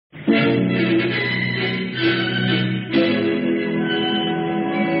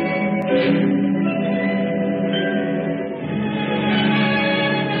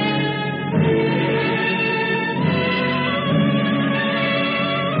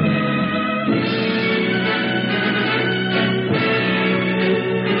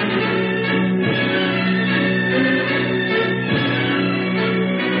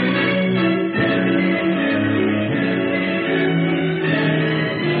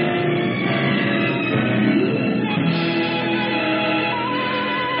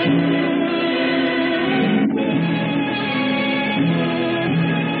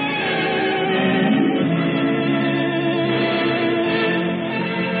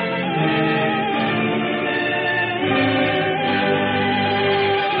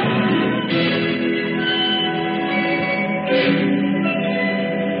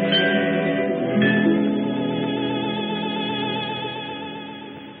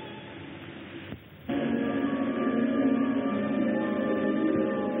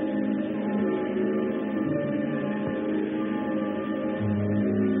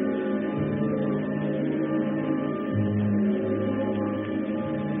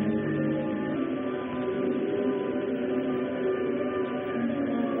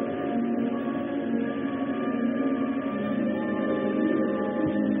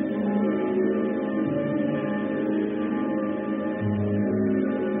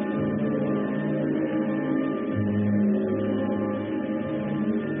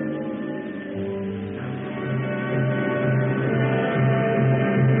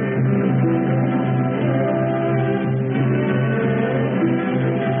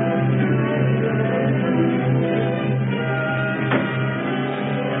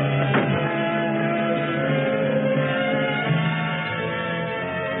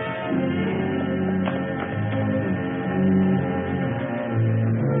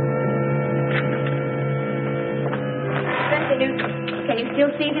you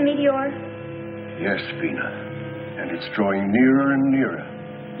still see the meteor? Yes, Vina. And it's drawing nearer and nearer.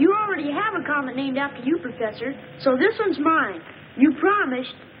 You already have a comet named after you, Professor, so this one's mine. You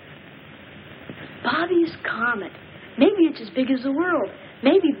promised. Bobby's comet. Maybe it's as big as the world.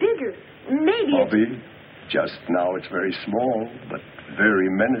 Maybe bigger. Maybe Bobby, just now it's very small, but very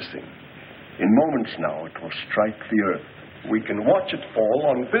menacing. In moments now it will strike the Earth. We can watch it fall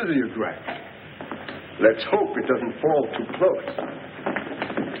on visiograph. Let's hope it doesn't fall too close.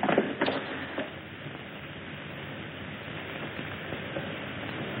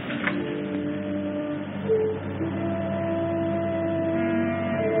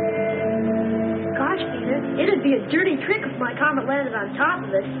 Gosh, Peter, it'd be a dirty trick if my comet landed on top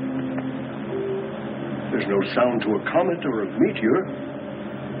of it. There's no sound to a comet or a meteor.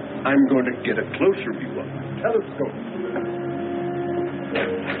 I'm going to get a closer view of the telescope.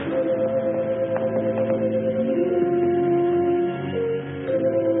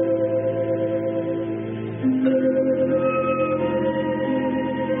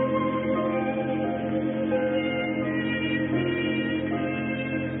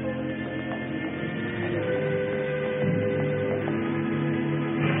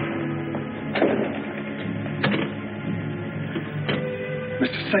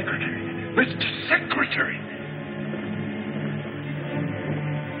 Mr. Secretary! Mr. Secretary!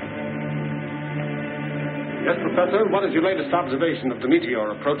 Yes, Professor, what is your latest observation of the meteor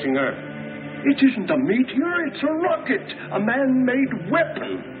approaching Earth? It isn't a meteor, it's a rocket, a man-made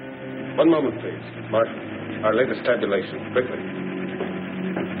weapon. One moment, please. Marshal, our latest tabulation, quickly.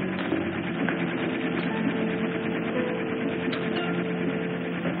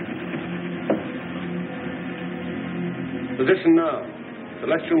 Position now.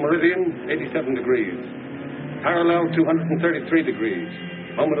 Celestial meridian, 87 degrees. Parallel, 233 degrees.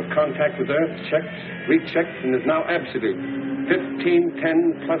 Moment of contact with Earth, checked, rechecked, and is now absolute. 15,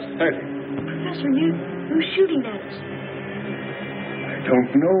 10, plus 30. Professor Newton, who's shooting at us? I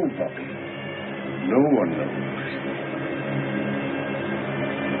don't know, Bobby. No one knows.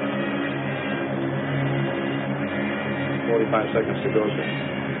 "45 seconds to go, sir."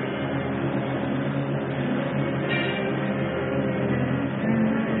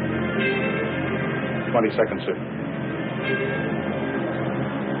 "20 seconds, sir."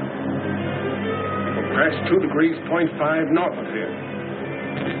 Past 2 degrees, 0.5 north of here.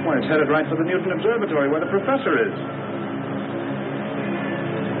 Why, it's headed right for the Newton Observatory where the professor is.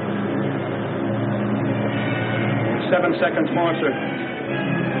 "7 seconds more, sir."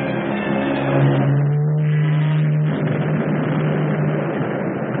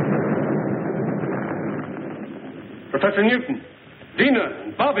 Professor Newton, Dina,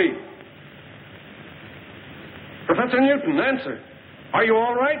 and Bobby. Professor Newton, answer. Are you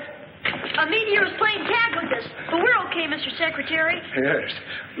all right? A meteor is playing tag with us, but we're okay, Mr. Secretary. Yes.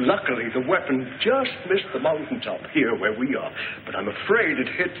 Luckily, the weapon just missed the mountaintop here where we are. But I'm afraid it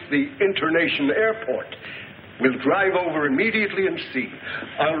hit the internation airport. We'll drive over immediately and see.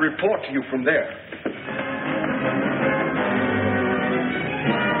 I'll report to you from there.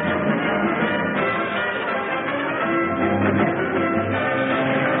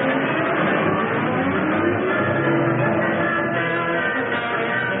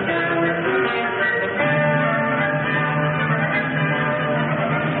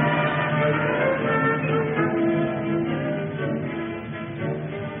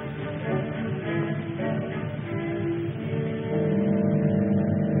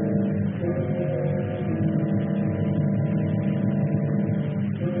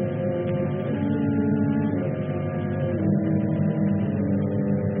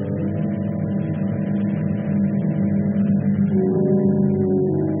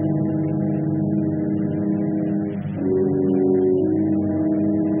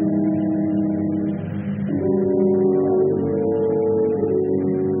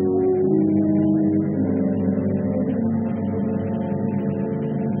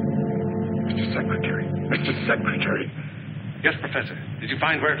 Secretary. Yes, Professor. Did you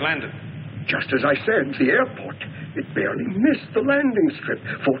find where it landed? Just as I said, the airport. It barely missed the landing strip.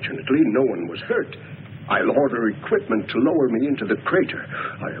 Fortunately, no one was hurt. I'll order equipment to lower me into the crater.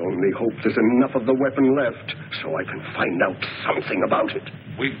 I only hope there's enough of the weapon left so I can find out something about it.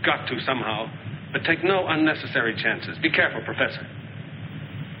 We've got to somehow. But take no unnecessary chances. Be careful, Professor.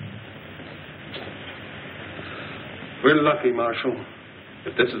 We're lucky, Marshal.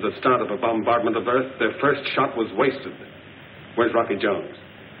 If this is the start of a bombardment of Earth, their first shot was wasted. Where's Rocky Jones?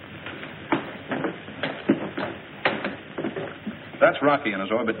 That's Rocky in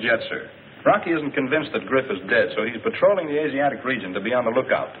his orbit jet, sir. Rocky isn't convinced that Griff is dead, so he's patrolling the Asiatic region to be on the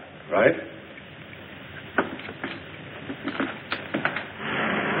lookout. Right.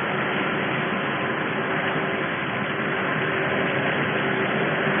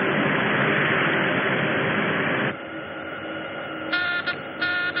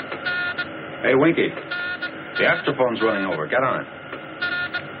 Hey, Winky. The astrophone's running over. Get on.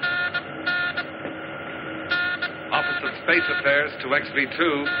 Office of Space Affairs to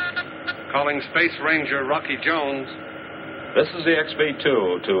XV2. Calling Space Ranger Rocky Jones. This is the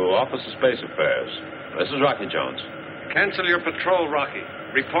XV2 to Office of Space Affairs. This is Rocky Jones. Cancel your patrol, Rocky.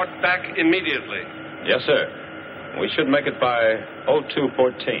 Report back immediately. Yes, sir. We should make it by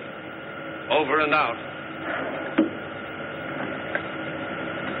 0214. Over and out.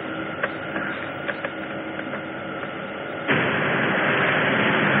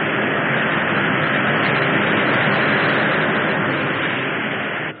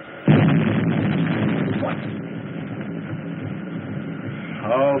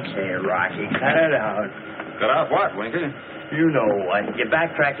 Okay, Rocky, cut it out. Cut out what, Winky? You know what. You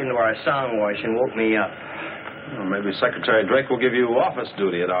backtracked into our song wash and woke me up. Well, maybe Secretary Drake will give you office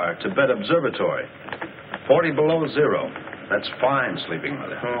duty at our Tibet Observatory. 40 below zero. That's fine, sleeping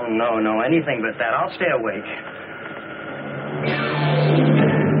mother. Oh, no. Anything but that. I'll stay awake.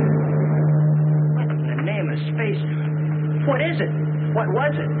 What in the name of space? What is it? What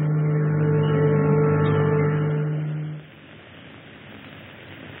was it?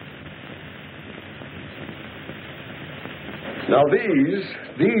 Now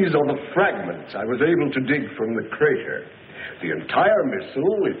these are the fragments I was able to dig from the crater. The entire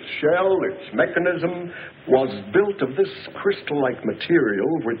missile, its shell, its mechanism, was built of this crystal-like material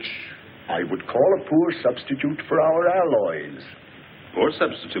which I would call a poor substitute for our alloys. Poor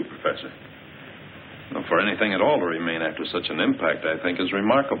substitute, Professor. Well, for anything at all to remain after such an impact, I think, is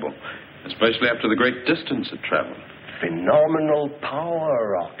remarkable, especially after the great distance it traveled. Phenomenal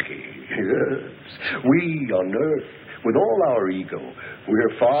power, Rocky. Yes. We on Earth, with all our ego,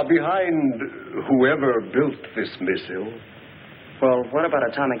 we're far behind whoever built this missile. Well, what about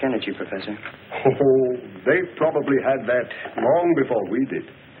atomic energy, Professor? Oh, they probably had that long before we did.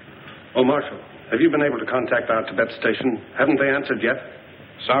 Oh, Marshal, have you been able to contact our Tibet station? Haven't they answered yet?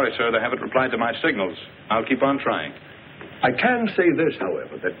 Sorry, sir, they haven't replied to my signals. I'll keep on trying. I can say this,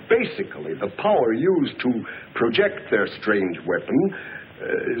 however, that basically the power used to project their strange weapon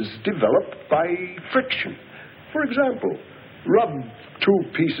is developed by friction. For example, rub two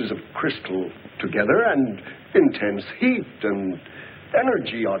pieces of crystal together and intense heat and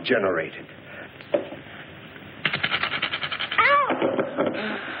energy are generated.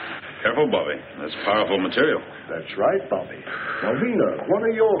 Careful, Bobby. That's powerful material. That's right, Bobby. Now, Vina, what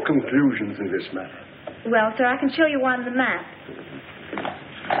are your conclusions in this matter? Well, sir, I can show you on the map.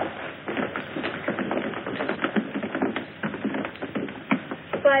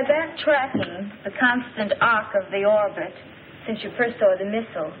 By backtracking the constant arc of the orbit since you first saw the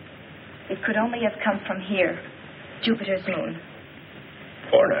missile, it could only have come from here, Jupiter's moon.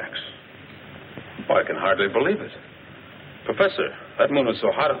 Fornax. Well, I can hardly believe it. Professor, that moon is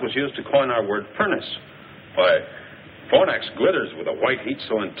so hot it was used to coin our word furnace. Why, Fornax glitters with a white heat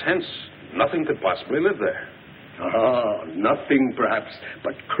so intense, nothing could possibly live there. Ah, nothing perhaps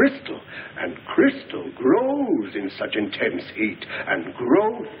but crystal. And crystal grows in such intense heat. And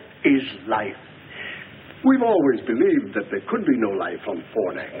growth is life. We've always believed that there could be no life on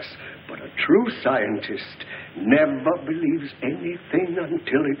Fornax. But a true scientist never believes anything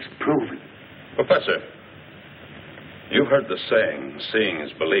until it's proven. Professor, you've heard the saying, seeing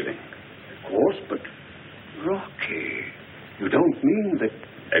is believing. Of course, but Rocky, you don't mean that...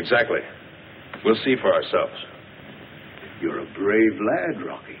 Exactly. We'll see for ourselves. You're a brave lad,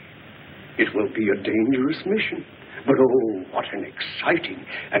 Rocky. It will be a dangerous mission. But, oh, what an exciting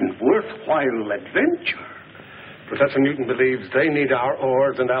and worthwhile adventure. Professor Newton believes they need our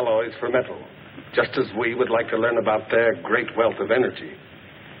ores and alloys for metal, just as we would like to learn about their great wealth of energy.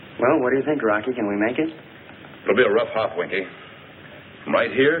 Well, what do you think, Rocky? Can we make it? It'll be a rough hop, Winky. From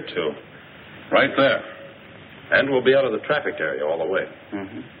right here to right there. And we'll be out of the traffic area all the way.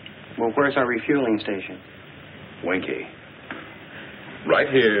 Mm-hmm. Well, where's our refueling station? Winky. Right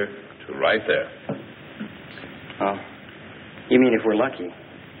here to right there. Oh. You mean if we're lucky?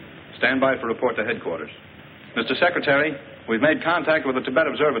 Stand by for report to headquarters. Mr. Secretary, we've made contact with the Tibet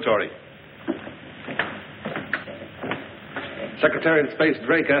Observatory. Secretary of Space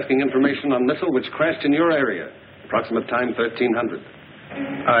Drake asking information on missile which crashed in your area. Approximate time 1300.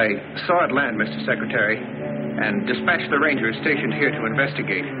 I saw it land, Mr. Secretary, and dispatched the Rangers stationed here to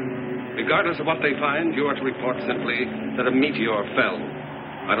investigate. Regardless of what they find, you are to report simply that a meteor fell.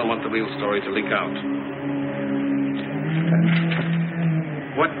 I don't want the real story to leak out.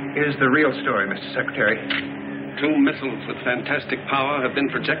 What is the real story, Mr. Secretary? 2 missiles with fantastic power have been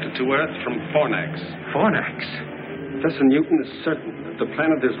projected to Earth from Fornax. Fornax? Professor Newton is certain that the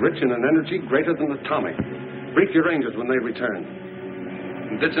planet is rich in an energy greater than atomic. Brief your Rangers when they return.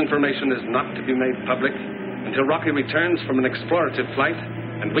 This information is not to be made public until Rocky returns from an explorative flight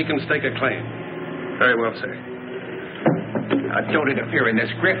and we can stake a claim. Very well, sir. Now, don't interfere in this,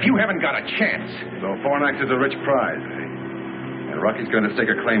 Griff. You haven't got a chance. So Fornax is a rich prize, eh? And Rocky's going to stake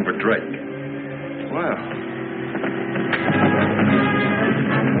a claim for Drake. Well.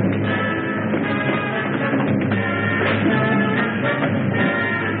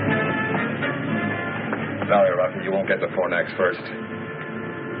 Sorry, Rocky, you won't get to Fornax first.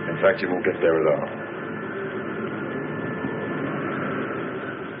 In fact, you won't get there at all.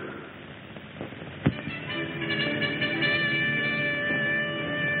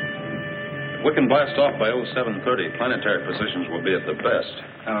 We can blast off by 0730. Planetary positions will be at the best.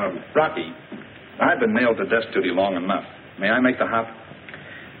 Rocky, I've been nailed to desk duty long enough. May I make the hop?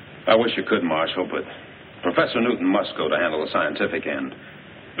 I wish you could, Marshal, but Professor Newton must go to handle the scientific end.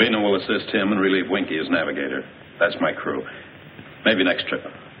 Vina will assist him and relieve Winky as navigator. That's my crew. Maybe next trip.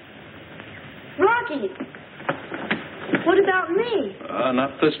 Rocky! What about me?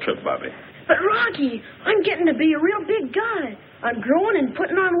 Not this trip, Bobby. But, Rocky, I'm getting to be a real big guy. I'm growing and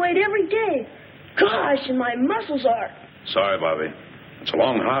putting on weight every day. Gosh, and my muscles are. Sorry, Bobby. It's a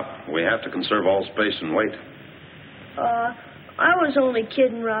long hop. We have to conserve all space and weight. I was only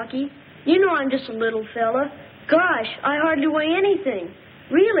kidding, Rocky. You know I'm just a little fella. Gosh, I hardly weigh anything.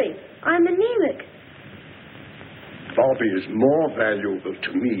 Really, I'm anemic. Bobby is more valuable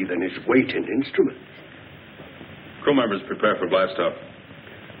to me than his weight and instruments. Crew members prepare for blast-off.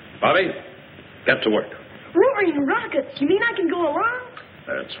 Bobby, get to work. Roaring rockets. You mean I can go along?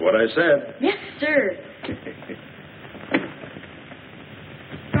 That's what I said. Yes, sir.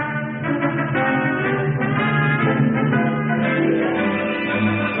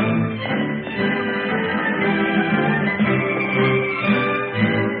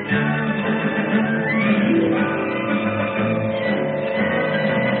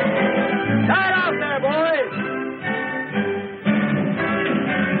 Start off there, boys!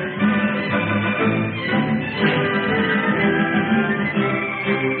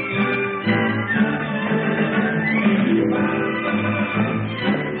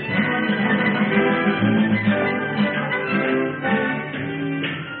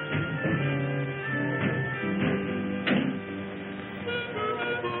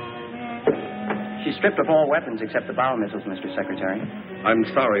 She stripped of all weapons except the bow missiles, Mr. Secretary. I'm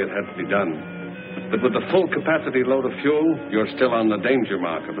sorry it had to be done. But with the full capacity load of fuel, you're still on the danger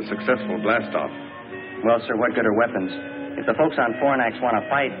mark of a successful blast-off. Well, sir, what good are weapons? If the folks on Fornax want to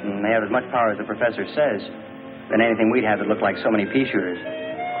fight and they have as much power as the professor says, then anything we'd have would look like so many pea shooters.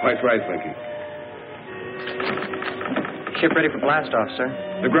 Quite right, Winky. Ship ready for blast-off, sir.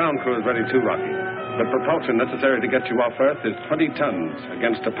 The ground crew is ready too, Rocky. The propulsion necessary to get you off Earth is 20 tons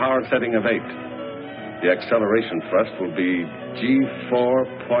against a power setting of 8. The acceleration thrust will be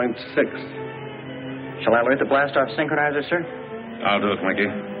G4.6. Shall I alert the blast-off synchronizer, sir? I'll do it, Winky.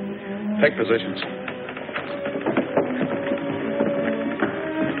 Take positions.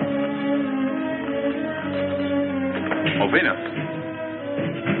 Vina.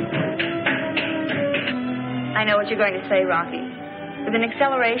 I know what you're going to say, Rocky. With an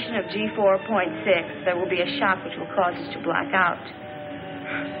acceleration of G4.6, there will be a shock which will cause us to black out.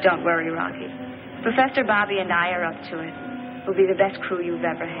 Don't worry, Rocky. Professor Bobby and I are up to it. We'll be the best crew you've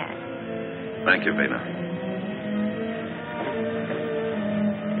ever had. Thank you, Vina.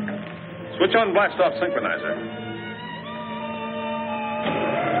 Switch on blast-off synchronizer.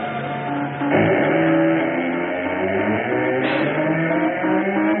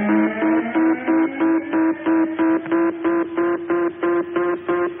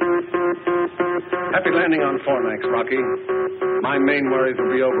 Happy landing on Fornax, Rocky. My main worries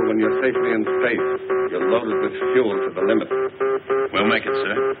will be over when you're safely in space. You're loaded with fuel to the limit. We'll make it,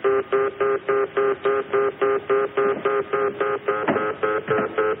 sir.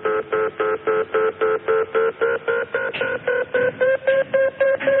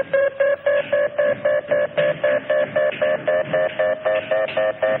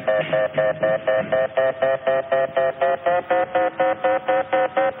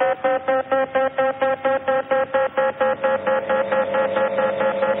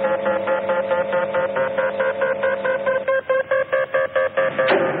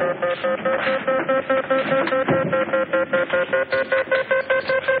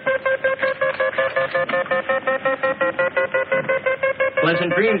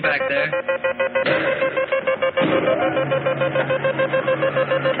 Pleasant dreams back there.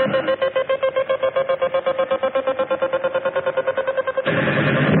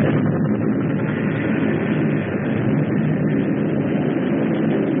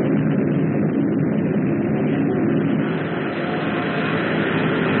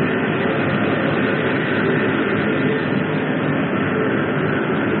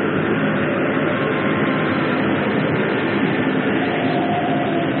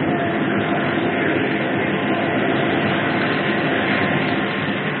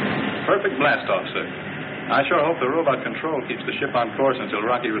 Quick blast off, sir. I sure hope the robot control keeps the ship on course until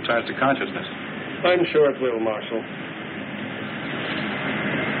Rocky returns to consciousness. I'm sure it will, Marshal.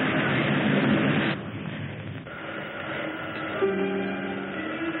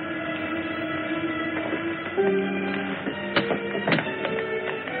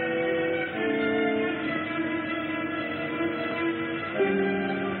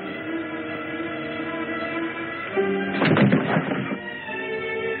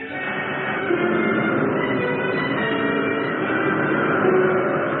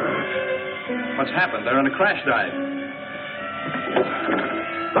 What's happened? They're in a crash dive.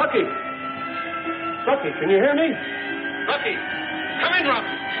 Rocky! Rocky, can you hear me? Rocky! Come in,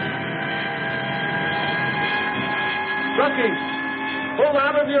 Rocky! Rocky! Pull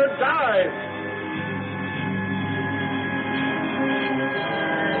out of your dive!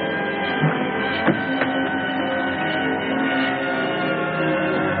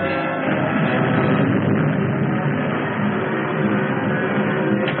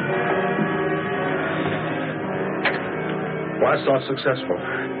 Blast off successful.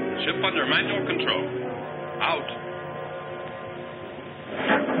 Ship under manual control. Out.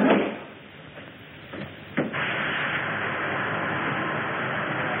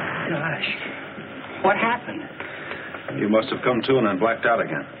 Gosh, what happened? You must have come to and then blacked out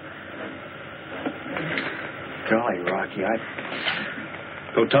again. Golly, Rocky,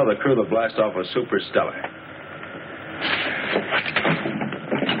 Go tell the crew the blast off was super stellar.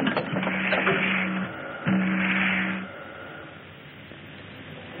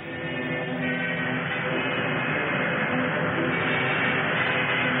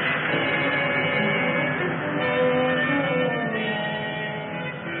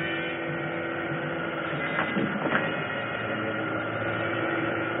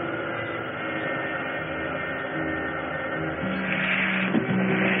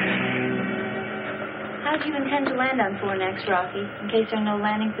 How do you intend to land on Fornax, Rocky, in case there are no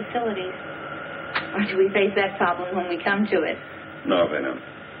landing facilities? Or do we face that problem when we come to it? No, Venom.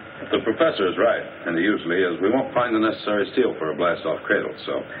 The professor is right, and he usually is. We won't find the necessary steel for a blast-off cradle,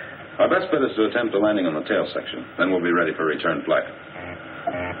 so our best bet is to attempt a landing on the tail section. Then we'll be ready for return flight.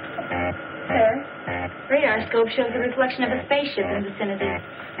 Sir, radar scope shows a reflection of a spaceship in the vicinity.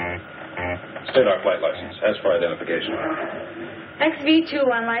 State our flight license. As for identification. XV2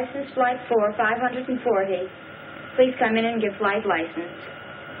 on license flight 4, 540. Please come in and give flight license.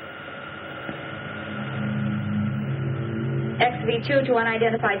 XV2 to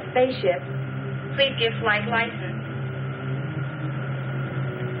unidentified spaceship. Please give flight license.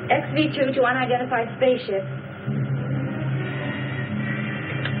 XV2 to unidentified spaceship.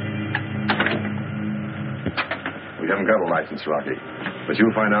 We haven't got a license, Rocky. But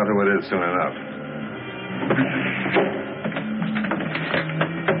you'll find out who it is soon enough.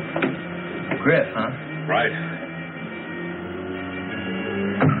 Griff, huh? Right.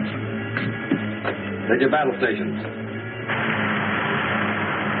 Take your battle stations.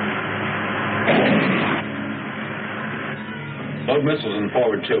 Load missiles in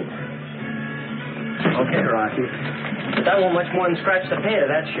forward tube. Okay, Rocky. But that won't much more than scratch the pay of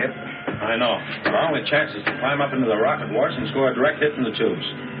that ship. I know. Our only chance is to climb up into the rocket wars and score a direct hit in the tubes.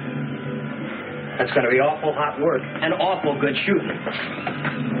 That's going to be awful hot work and awful good shooting.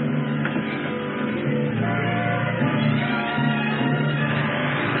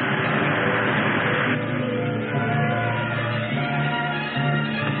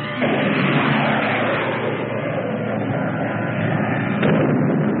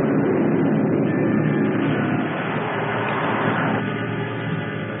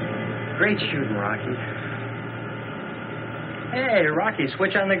 Great shooting, Rocky. Hey, Rocky,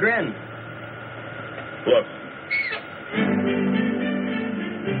 switch on the grin. Look.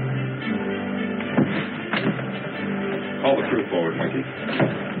 Call the crew forward, Monkey.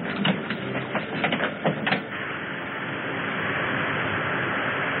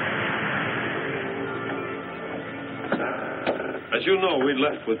 As you know, we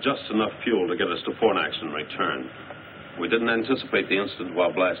left with just enough fuel to get us to Fornax and return. We didn't anticipate the incident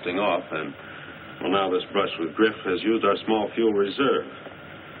while blasting off, and, well, now this brush with Griff has used our small fuel reserve.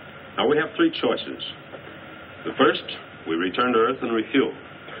 Now, we have three choices. The first, we return to Earth and refuel.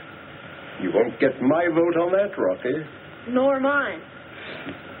 You won't get my vote on that, Rocky. Nor mine.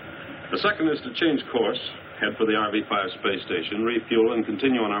 The second is to change course, head for the RV-5 space station, refuel, and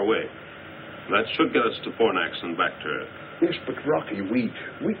continue on our way. That should get us to Fornax and back to Earth. Yes, but Rocky, we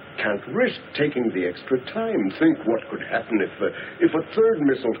can't risk taking the extra time. Think what could happen if a third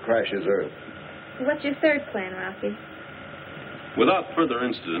missile crashes Earth. What's your third plan, Rocky? Without further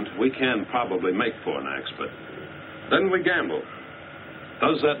incident, we can probably make Fornax, but then we gamble.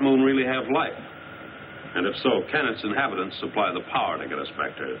 Does that moon really have life? And if so, can its inhabitants supply the power to get us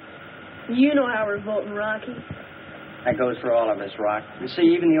back to it? You know how we're voting, Rocky. That goes for all of us, Rock. You see,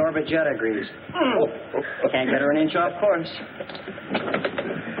 even the orbit jet agrees. Can't get her an inch off course.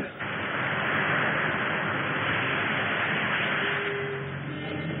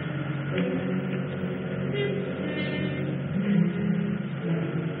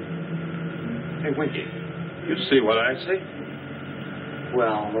 Hey, Winky, you see what I see?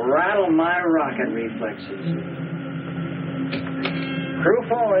 Well, rattle my rocket reflexes. Crew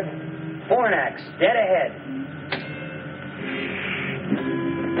forward. Fornax, dead ahead.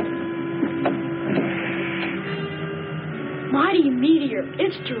 Mighty meteor.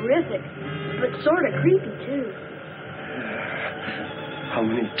 It's terrific. But sort of creepy, too. How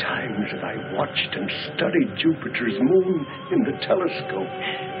many times have I watched and studied Jupiter's moon in the telescope?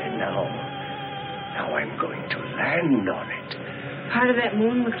 And now I'm going to land on it. Part of that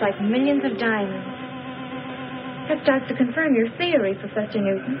moon looks like millions of diamonds. That starts to confirm your theory, Professor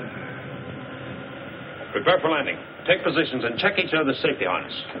Newton. Prepare for landing. Take positions and check each other's safety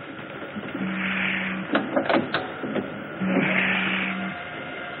harness.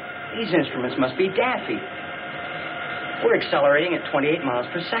 These instruments must be daffy. We're accelerating at 28 miles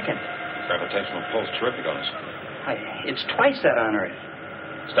per second. Gravitational pull's terrific on us. It's twice that on Earth.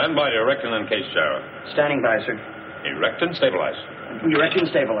 Stand by to erect and uncase gyro. Standing by, sir. Erect and stabilize. Erect and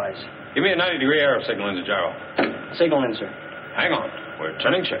stabilize. Give me a 90-degree arrow signal into gyro. Signal in, sir. Hang on. We're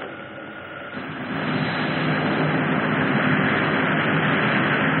turning ship.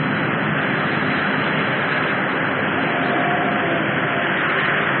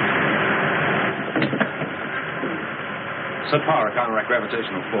 Set power, counteract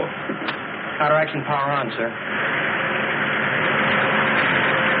gravitational pull. Counteraction power on, sir.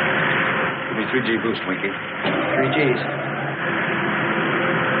 Give me 3G boost, Winky. 3 Gs.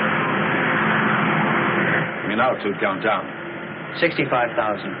 Give me an altitude count down. 65,000.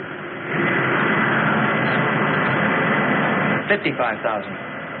 55,000.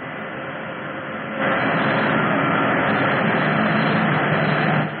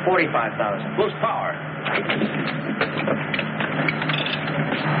 45,000. Boost power.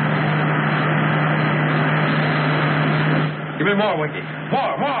 Give me more, Winky.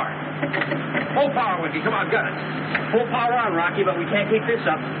 More. Full power, Winky. Come on, got it. Full power on, Rocky, but we can't keep this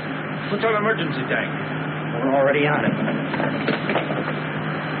up. What's our emergency tank? We're already on it.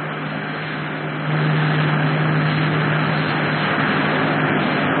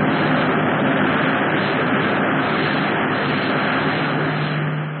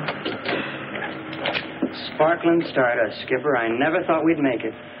 Sparkling Stardust, Skipper. I never thought we'd make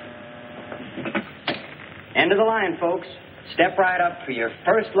it. End of the line, folks. Step right up for your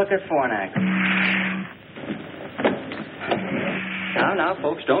first look at Fornax. Now,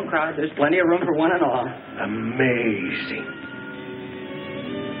 folks, don't crowd. There's plenty of room for one and all. Amazing.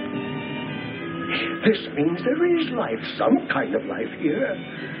 This means there is life, some kind of life here.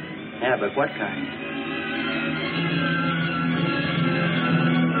 Yeah, but what kind?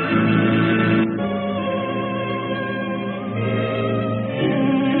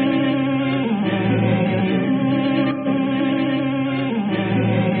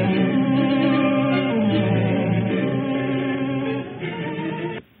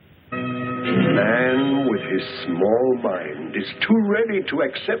 Small mind is too ready to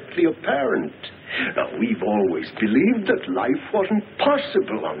accept the apparent. Now, we've always believed that life wasn't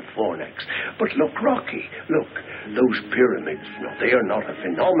possible on Fornax. But look, Rocky, look, those pyramids, now, they are not a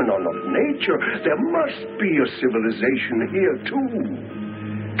phenomenon of nature. There must be a civilization here, too.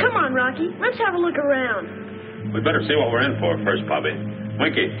 Come on, Rocky. Let's have a look around. We'd better see what we're in for first, Bobby.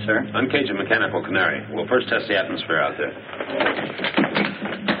 Winky. Sir? Uncage a mechanical canary. We'll first test the atmosphere out there.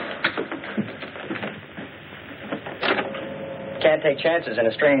 Can't take chances in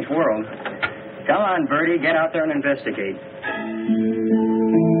a strange world. Come on, Bertie, get out there and investigate.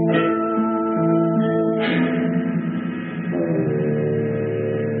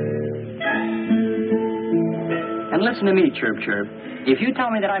 And listen to me, Chirp Chirp. If you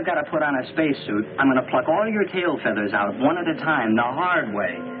tell me that I've got to put on a spacesuit, I'm going to pluck all your tail feathers out one at a time, the hard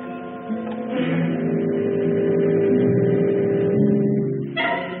way.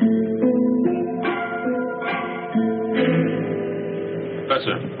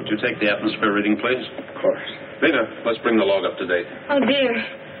 Professor, would you take the atmosphere reading, please? Of course. Lena, let's bring the log up to date. Oh, dear.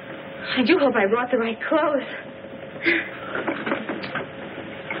 I do hope I brought the right clothes.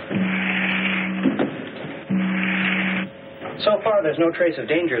 So far, there's no trace of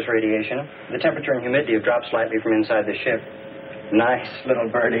dangerous radiation. The temperature and humidity have dropped slightly from inside the ship. Nice little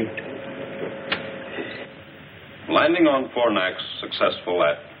birdie. Landing on Fornax successful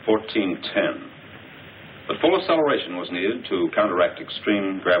at 1410. But full acceleration was needed to counteract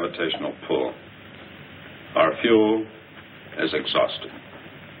extreme gravitational pull. Our fuel is exhausted.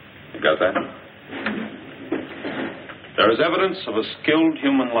 You got that? There is evidence of a skilled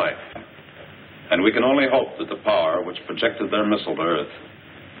human life, and we can only hope that the power which projected their missile to Earth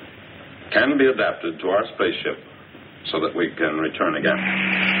can be adapted to our spaceship so that we can return again.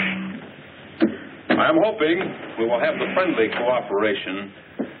 I am hoping we will have the friendly cooperation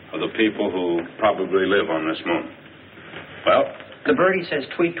of the people who probably live on this moon. Well, The birdie says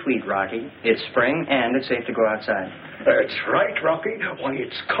tweet, tweet, Rocky. It's spring, and it's safe to go outside. That's right, Rocky. Why,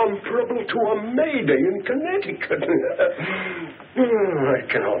 it's comparable to a May Day in Connecticut. I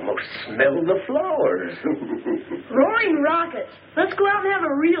can almost smell the flowers. Roaring rockets. Let's go out and have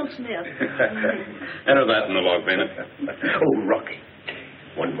a real sniff. Enter that in the log, Bennett. Oh, Rocky.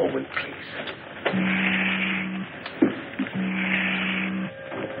 One moment, please.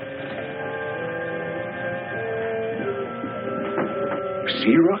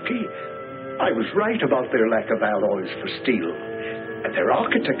 See, Rocky? I was right about their lack of alloys for steel. And their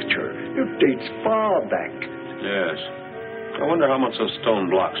architecture, it dates far back. Yes. I wonder how much those stone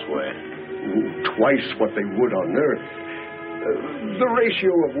blocks weigh. Twice what they would on Earth. The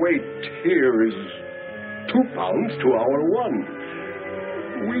ratio of weight here is 2 pounds to our 1.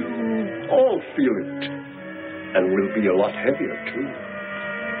 We'll all feel it. And we'll be a lot heavier, too.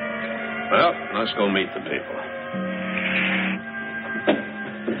 Well, let's go meet the people.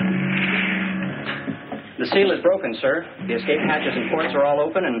 The seal is broken, sir. The escape hatches and ports are all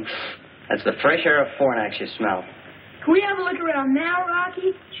open, and that's the fresh air of Fornax you smell. Can we have a look around now,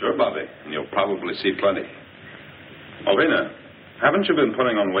 Rocky? Sure, Bobby. And you'll probably see plenty. Malvina, haven't you been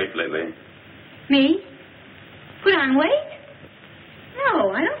putting on weight lately? Me? Put on weight? No,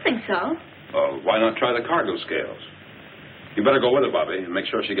 I don't think so. Well, why not try the cargo scales? You better go with her, Bobby, and make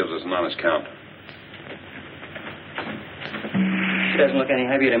sure she gives us an honest count. She doesn't look any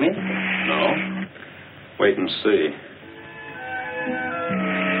heavier to me. No? Wait and see.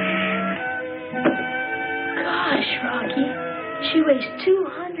 Gosh, Rocky. She weighs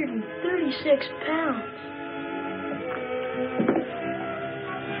 236 pounds.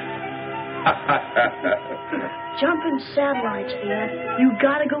 Jumping satellites, Dad. You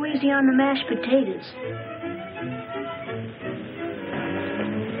gotta go easy on the mashed potatoes.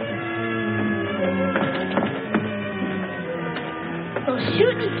 Those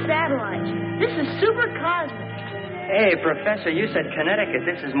shooting satellites. This is super cosmic. Hey, Professor, you said Connecticut.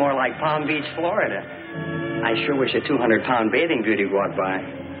 This is more like Palm Beach, Florida. I sure wish a 200-pound bathing beauty walked by.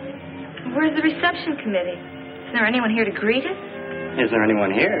 Where's the reception committee? Is there anyone here to greet us? Is there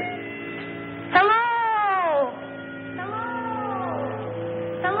anyone here? Hello! Hello!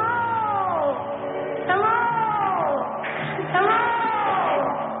 Hello! Hello! Hello!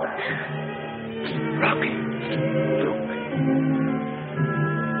 Rocky, look.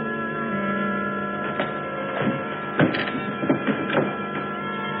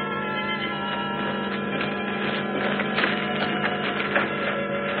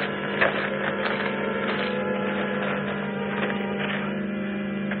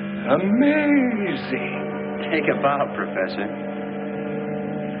 Amazing. Take a bow, Professor.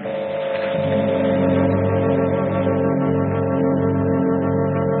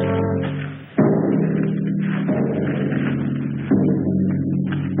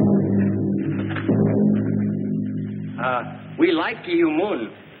 We like you, Moon.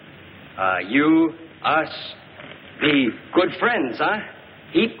 You, us, be good friends, huh?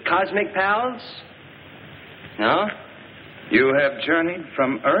 Heap cosmic pals? No? You have journeyed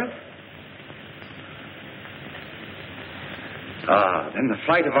from Earth? Then the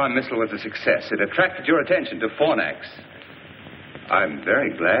flight of our missile was a success. It attracted your attention to Fornax. I'm very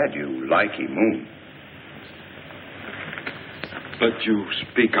glad you like Moon. But you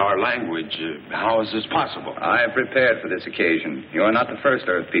speak our language. How is this possible? I have prepared for this occasion. You are not the first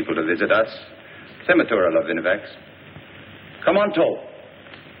Earth people to visit us. Scimitar of Vinovex. Come on, Toll.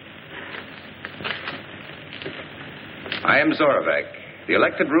 I am Zorovac, the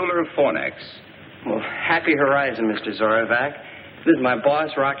elected ruler of Fornax. Well, happy horizon, Mr. Zorovac. This is my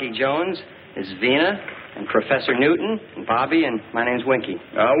boss, Rocky Jones. This is Vina, and Professor Newton, and Bobby, and my name's Winky.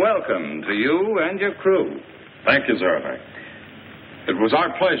 Welcome to you and your crew. Thank you, Zorovac. It was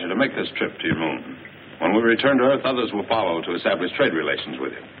our pleasure to make this trip to your moon. When we return to Earth, others will follow to establish trade relations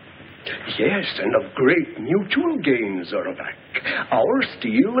with you. Yes, and of great mutual gain, Zorovac. Our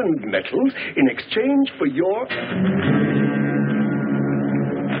steel and metals in exchange for your...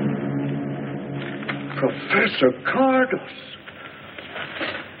 Professor Cardos.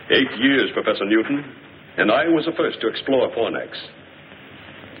 8 years, Professor Newton. And I was the first to explore Fornax.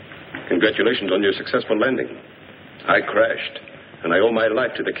 Congratulations on your successful landing. I crashed, and I owe my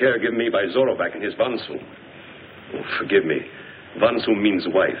life to the care given me by Zorovac and his Vansu. Oh, forgive me. Vansu means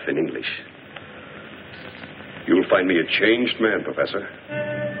wife in English. You'll find me a changed man, Professor.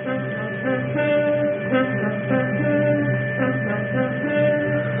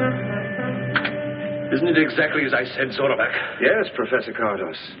 Isn't it exactly as I said, Zorovac? Yes, Professor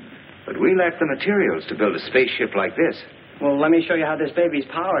Cardos. But we lack the materials to build a spaceship like this. Well, let me show you how this baby's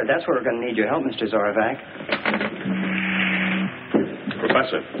powered. That's where we're going to need your help, Mr. Zorovac.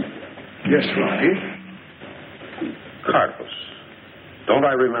 Professor. Yes, Rocky? Cardos. Don't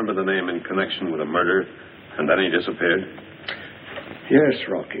I remember the name in connection with a murder, and then he disappeared? Yes,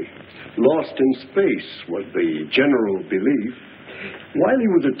 Rocky. Lost in space was the general belief. While he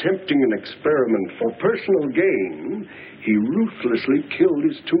was attempting an experiment for personal gain, he ruthlessly killed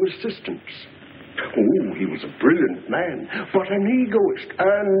his two assistants. Oh, he was a brilliant man, but an egoist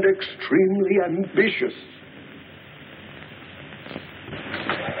and extremely ambitious.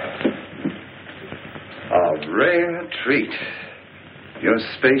 A rare treat. Your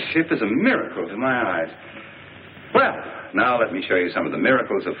spaceship is a miracle to my eyes. Well, now let me show you some of the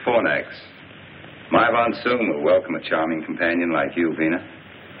miracles of Fornax. My Von Soon will welcome a charming companion like you, Vina.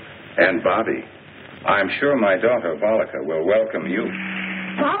 And Bobby, I'm sure my daughter, Volika, will welcome you.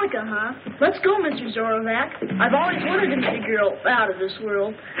 Volika, huh? Let's go, Mr. Zorovac. I've always wanted to figure out of this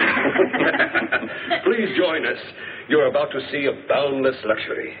world. Please join us. You're about to see a boundless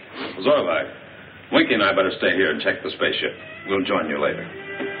luxury. Zorovac, Winky and I better stay here and check the spaceship. We'll join you later.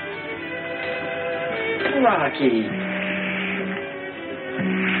 Rocky.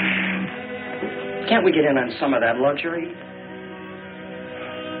 Can't we get in on some of that luxury?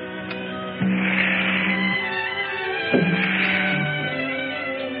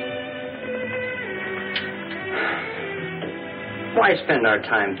 Why spend our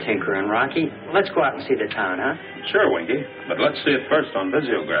time tinkering, Rocky? Let's go out and see the town, huh? Sure, Winky. But let's see it first on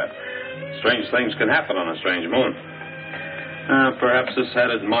visiograph. Strange things can happen on a strange moon. Perhaps this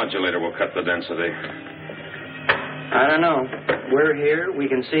headed modulator will cut the density. I don't know. We're here. We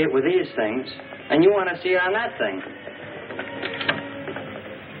can see it with these things. And you want to see it on that thing.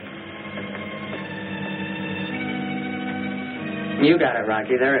 You got it,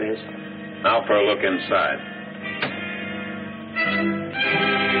 Rocky. There it is. Now for a look inside.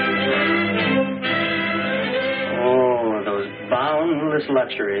 Oh, those boundless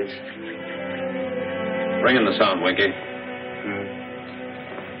luxuries. Bring in the sound, Winky.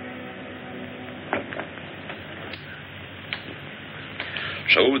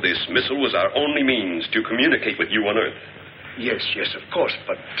 So this missile was our only means to communicate with you on Earth. Yes, of course,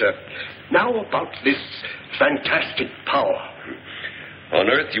 but now about this fantastic power. On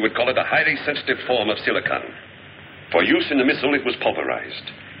Earth, you would call it a highly sensitive form of silicon. For use in the missile, it was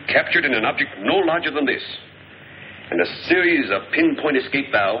pulverized, captured in an object no larger than this. And a series of pinpoint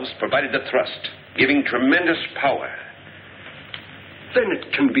escape valves provided the thrust, giving tremendous power. Then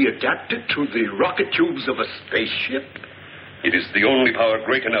it can be adapted to the rocket tubes of a spaceship? It is the only power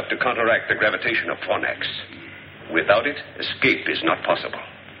great enough to counteract the gravitation of Fornax. Without it, escape is not possible.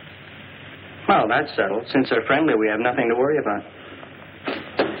 Well, that's settled. Since they're friendly, we have nothing to worry about.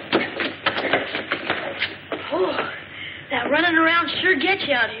 Oh, that running around sure gets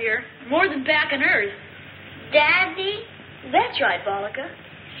you out here. More than back on Earth. Daddy? That's right, Volika.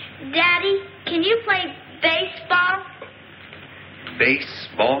 Daddy, can you play baseball?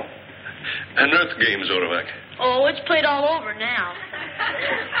 Baseball? An Earth game, Zorovac. Oh, it's played all over now.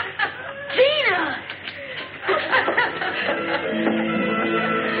 Vina!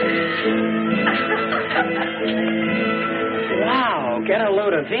 Wow, get a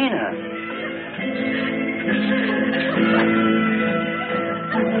load of Vina.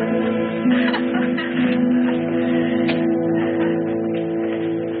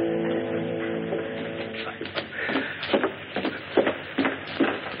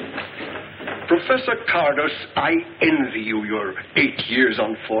 Professor Cardos, I envy you your 8 years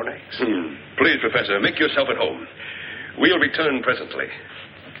on Fornax. Please, Professor, make yourself at home. We'll return presently.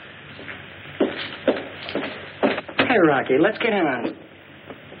 Hey, Rocky, let's get in on it.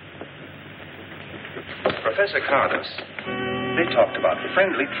 Professor Cardos, they talked about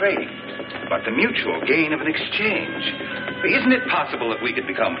friendly trade, about the mutual gain of an exchange. Isn't it possible that we could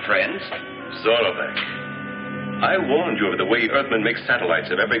become friends? Zorovac, I warned you of the way Earthmen make satellites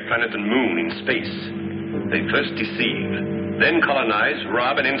of every planet and moon in space. They first deceive, then colonize,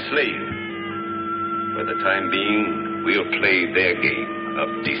 rob, and enslave. For the time being, we'll play their game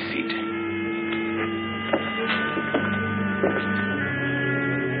of deceit.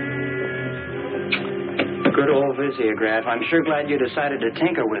 Good old Visiograph. I'm sure glad you decided to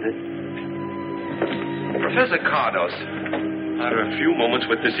tinker with it. Professor Cardos, are a few moments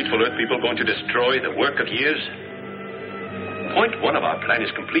with deceitful Earth people going to destroy the work of years? Point 1 of our plan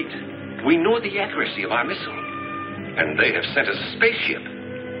is complete. We know the accuracy of our missile. And they have sent us a spaceship.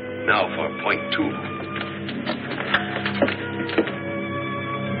 Now for point 2.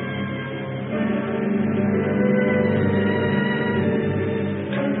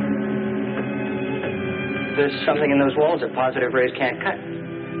 There's something in those walls that positive rays can't cut.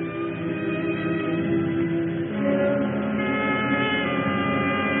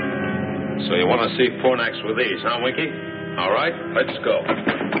 So you want to see Fornax with these, huh, Winky? All right, let's go.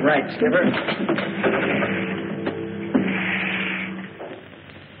 Right, Skipper.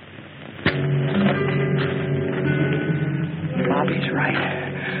 Bobby's right.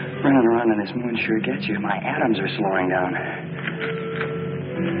 Running around in this moon sure gets you. My atoms are slowing down.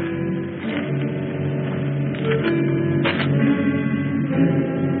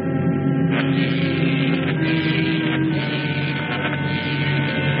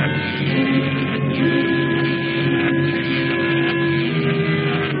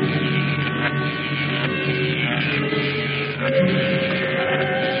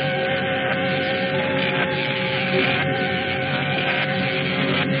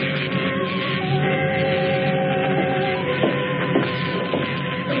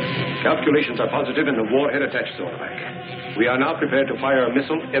 Calculations are positive in the warhead attached, Zorvac. We are now prepared to fire a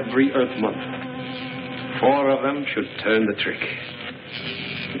missile every Earth month. 4 of them should turn the trick.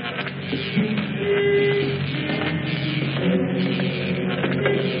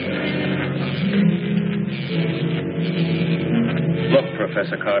 Look,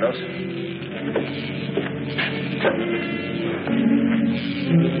 Professor Cardos.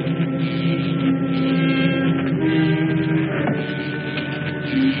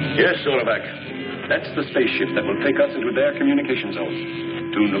 Yes, Zorvac. That's the spaceship that will take us into their communication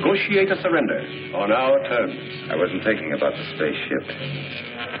zone to negotiate a surrender on our terms. I wasn't thinking about the spaceship.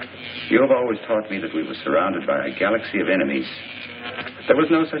 You have always taught me that we were surrounded by a galaxy of enemies. There was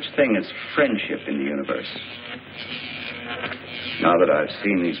no such thing as friendship in the universe. Now that I've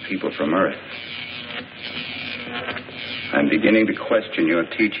seen these people from Earth, I'm beginning to question your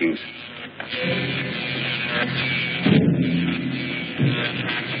teachings.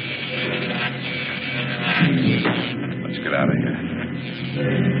 Let's get out of here.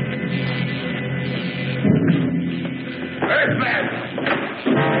 Earthman!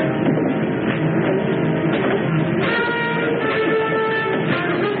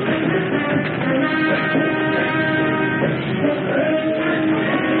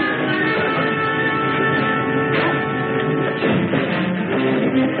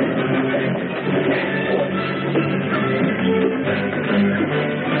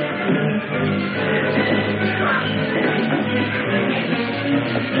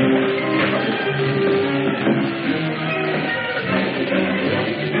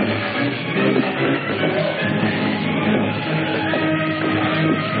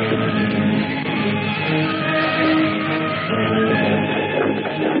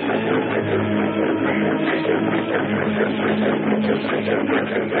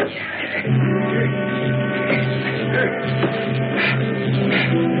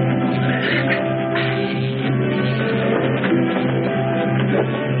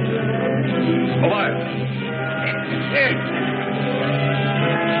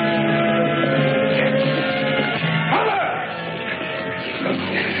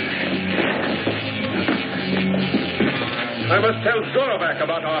 I must tell Zorovac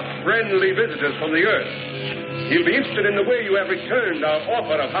about our friendly visitors from the Earth. He'll be interested in the way you have returned our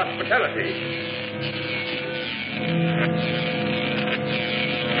offer of hospitality.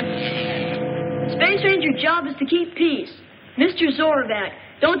 Space Ranger's job is to keep peace. Mr. Zorovac,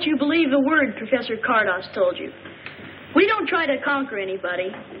 don't you believe the word Professor Cardos told you? We don't try to conquer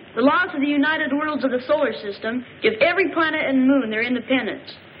anybody. The laws of the United Worlds of the solar system give every planet and moon their independence.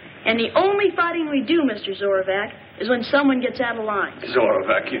 And the only fighting we do, Mr. Zorovac, is when someone gets out of line.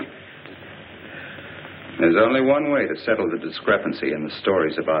 Zorovac, you... There's only one way to settle the discrepancy in the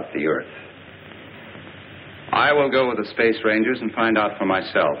stories about the Earth. I will go with the Space Rangers and find out for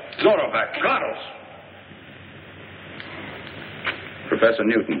myself. Zorovac, Cardos! Professor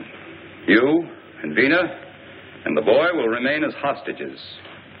Newton, you and Vina and the boy will remain as hostages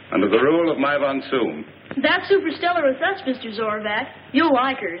under the rule of Mai Von Soom. That's superstellar with us, Mr. Zorovac. You'll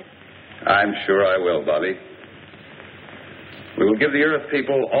like her. I'm sure I will, Bobby. We will give the Earth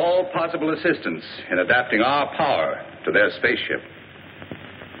people all possible assistance in adapting our power to their spaceship.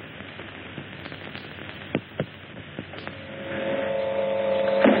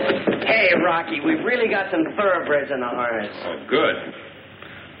 Hey, Rocky. We've really got some thoroughbreds in the harness. Oh, good.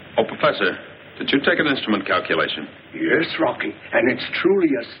 Oh, Professor, did you take an instrument calculation? Yes, Rocky, and it's truly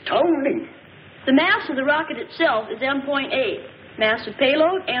astounding. The mass of the rocket itself is M.8, mass of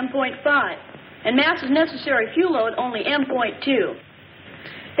payload M.5, and mass of necessary fuel load only M.2.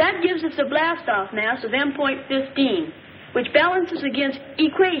 That gives us a blast-off mass of M.15, which balances against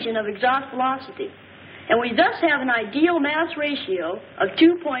equation of exhaust velocity. And we thus have an ideal mass ratio of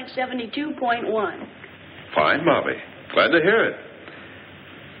 2.72.1. Fine, Bobby. Glad to hear it.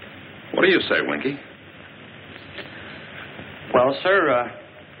 What do you say, Winky? Well, sir,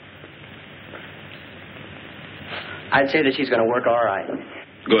 I'd say that she's going to work all right.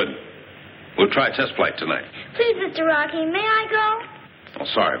 Good. We'll try test flight tonight. Please, Mr. Rocky, may I go? Oh,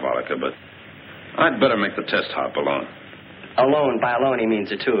 sorry, Volika, but I'd better make the test hop alone. Alone? By alone, he means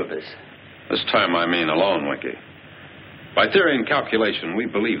the two of us. This time I mean alone, Winky. By theory and calculation, we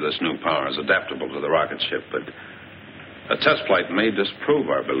believe this new power is adaptable to the rocket ship, but a test flight may disprove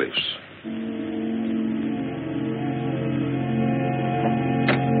our beliefs.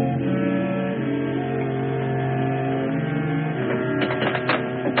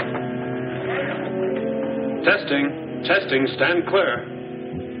 Testing, stand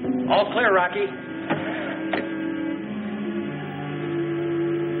clear. All clear, Rocky.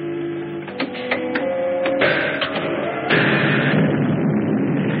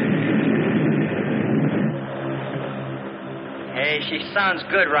 Hey, she sounds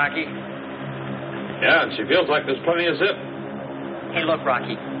good, Rocky. Yeah, and she feels like there's plenty of zip. Hey, look,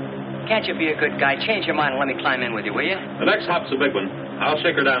 Rocky. Can't you be a good guy? Change your mind and let me climb in with you, will you? The next hop's a big one. I'll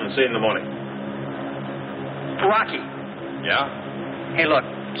shake her down and see you in the morning. Rocky. Yeah? Hey, look,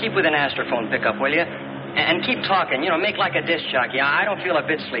 keep with an astrophone pickup, will you? And keep talking. You know, make like a disc jockey. I don't feel a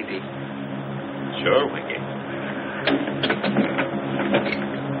bit sleepy. Sure, Winky.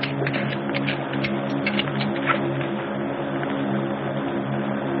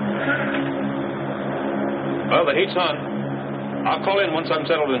 Well, the heat's on. I'll call in once I'm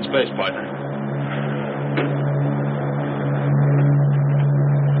settled in space, partner.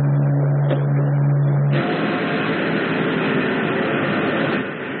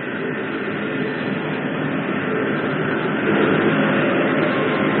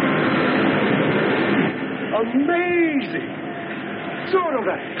 Amazing!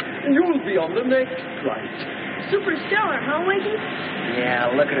 Zorovac, you'll be on the next flight. Superstellar, huh, Winky?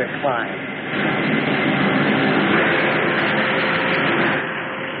 Yeah, look at her climb.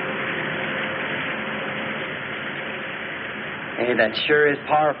 Hey, that sure is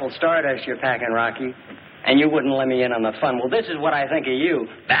powerful stardust you're packing, Rocky. And you wouldn't let me in on the fun. Well, this is what I think of you.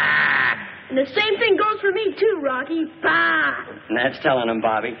 Bah! And the same thing goes for me, too, Rocky. Bah! And that's telling him,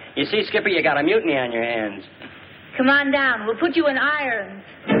 Bobby. You see, Skipper, you got a mutiny on your hands. Come on down. We'll put you in irons.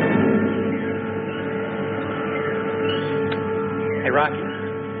 Hey, Rocky.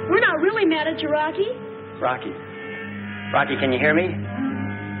 We're not really mad at you, Rocky. Rocky. Rocky, can you hear me?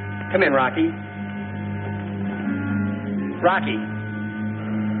 Come in, Rocky. Rocky.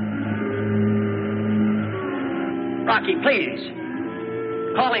 Rocky, please.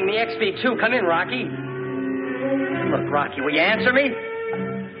 Calling the XB2. Come in, Rocky. Look, Rocky, will you answer me?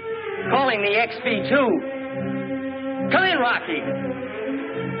 Calling the XB2. Come in, Rocky.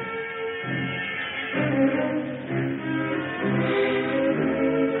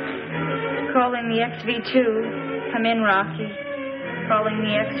 Calling the XV2. Come in, Rocky. Calling the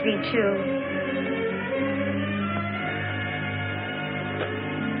XV2.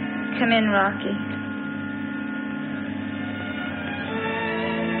 Come in, Rocky.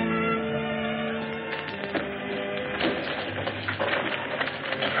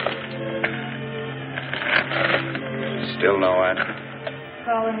 Still no answer?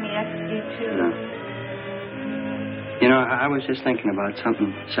 Calling the XV2. No. You know, I was just thinking about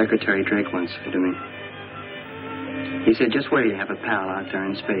something Secretary Drake once said to me. He said, just where you have a pal out there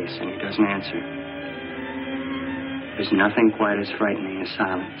in space and he doesn't answer. There's nothing quite as frightening as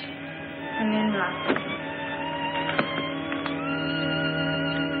silence. Come in, Rocky.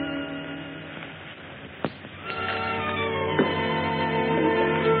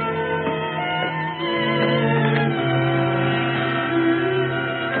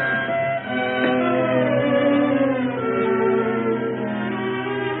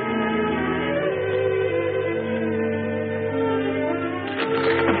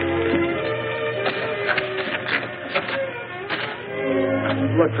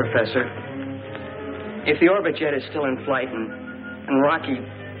 Look, Professor, if the orbit jet is still in flight and Rocky,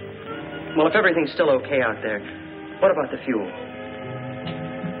 well, if everything's still okay out there, what about the fuel?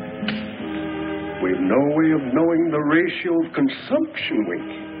 We've no way of knowing the ratio of consumption,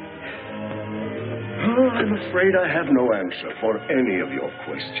 Winky. Oh, I'm afraid I have no answer for any of your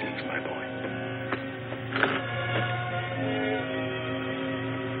questions, my boy.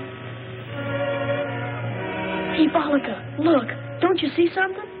 Hey, Bollica, look. Don't you see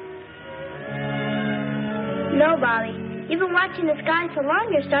something? No, Bobby. You've been watching the sky so long,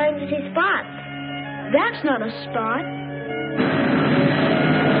 you're starting to see spots. That's not a spot.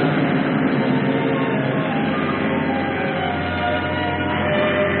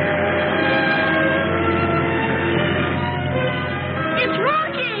 It's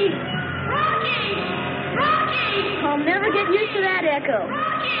Rocky! Rocky! Rocky! I'll never get used to that echo. Rocky!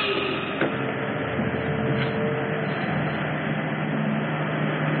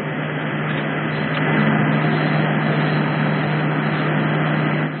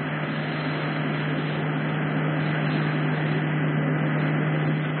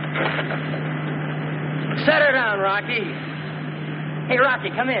 Set her down, Rocky. Hey, Rocky,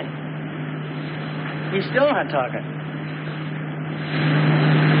 come in. He's still not talking.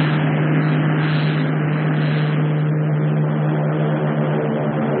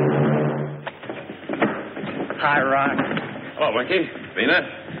 Hi, Rock. Hello, Winky. Vina.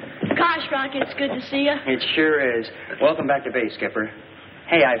 Gosh, Rocky, it's good to see you. It sure is. Welcome back to base, Skipper.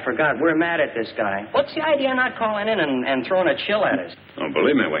 Hey, I forgot. We're mad at this guy. What's the idea of not calling in and throwing a chill at us? Oh,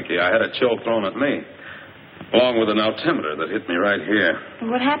 believe me, Winky, I had a chill thrown at me, along with an altimeter that hit me right here.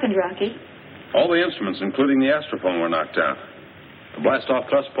 What happened, Rocky? All the instruments, including the astrophone, were knocked out. The blast-off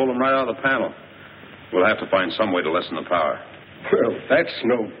thrust pulled them right out of the panel. We'll have to find some way to lessen the power. Well, that's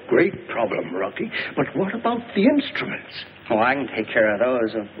no great problem, Rocky. But what about the instruments? Oh, I can take care of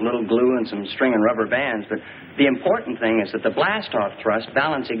those. A little glue and some string and rubber bands. But the important thing is that the blast-off thrust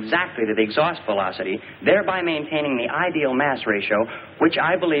balance exactly to the exhaust velocity, thereby maintaining the ideal mass ratio, which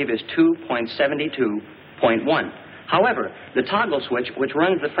I believe is 2.72.1. However, the toggle switch, which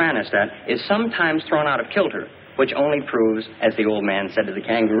runs the franostat, is sometimes thrown out of kilter, which only proves, as the old man said to the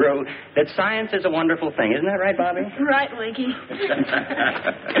kangaroo, that science is a wonderful thing. Isn't that right, Bobby? Right, Winky.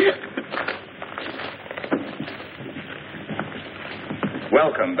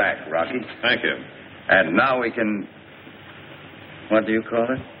 Welcome back, Rocky. Thank you. And now we can... What do you call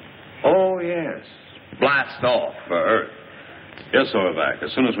it? Oh, yes. Blast off for Earth. Yes, Overback,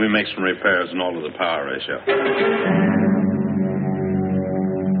 as soon as we make some repairs and alter the power ratio.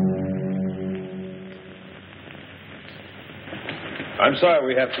 I'm sorry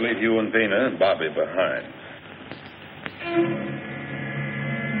we have to leave you and Vina and Bobby behind.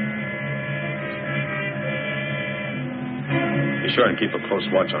 Be sure and keep a close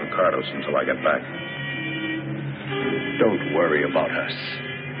watch on Cardos until I get back. Don't worry about us.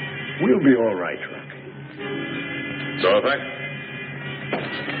 We'll be all right, Rocky. So, Overback?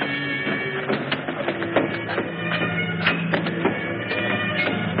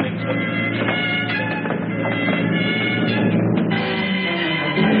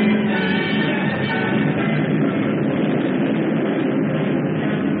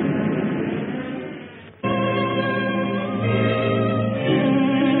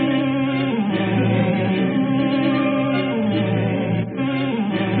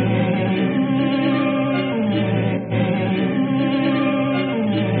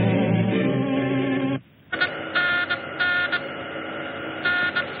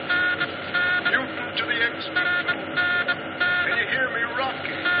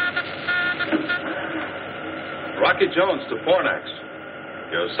 Jones to Fornax.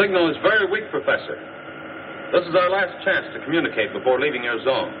 Your signal is very weak, Professor. This is our last chance to communicate before leaving your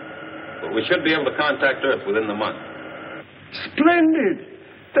zone. But we should be able to contact Earth within the month. Splendid!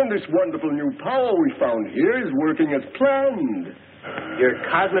 Then this wonderful new power we found here is working as planned. You're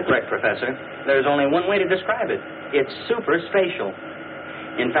cosmic right, Professor. There's only one way to describe it. It's super spatial.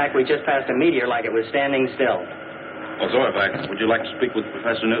 In fact, we just passed a meteor like it was standing still. Well, Zorvac, would you like to speak with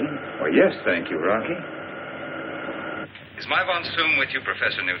Professor Newton? Oh, yes, thank you, Rocky. Is my von Stoom with you,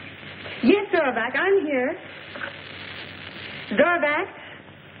 Professor Newton? Yes, Zorvac, I'm here. Zorvac?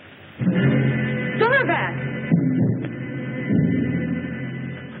 Zorvac!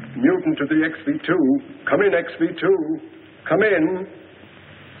 Newton to the XV2. Come in, XV2. Come in.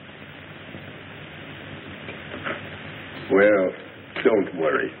 Well, don't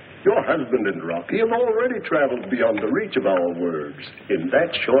worry. Your husband and Rocky have already traveled beyond the reach of our words in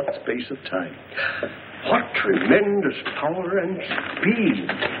that short space of time. What tremendous power and speed.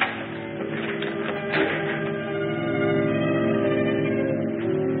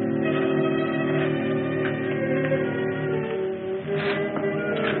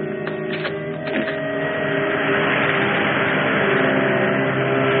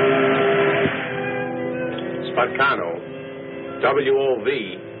 Sparcano, WOV,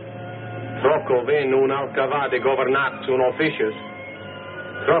 Troco. Trocovin un alcava de governat un officius.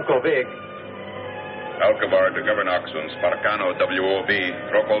 Trocovic. Alcavar de Governox un Sparcano WOV,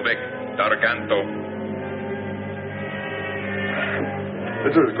 Trokovic, Darganto.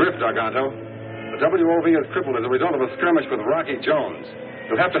 This is Griff, Darganto. The WOV is crippled as a result of a skirmish with Rocky Jones.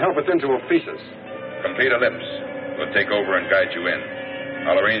 You'll have to help us into Ophiuchus. Complete ellipse. We'll take over and guide you in.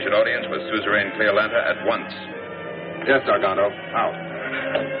 I'll arrange an audience with Suzerain Cleolanta at once. Yes, Darganto. Out.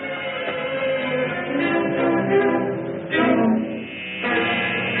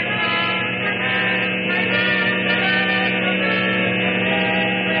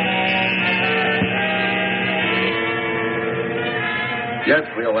 Yes,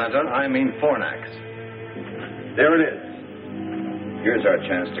 Cleolanta, I mean Fornax. There it is. Here's our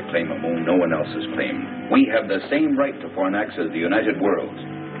chance to claim a moon no one else has claimed. We have the same right to Fornax as the United Worlds.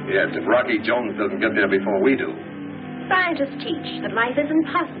 Yes, if Rocky Jones doesn't get there before we do. Scientists teach that life is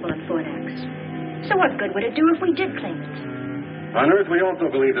impossible in Fornax. So what good would it do if we did claim it? On Earth, we also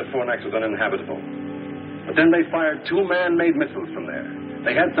believe that Fornax was uninhabitable. But then they fired 2 man-made missiles from there.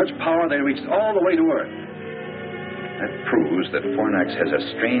 They had such power they reached all the way to Earth. That proves that Fornax has a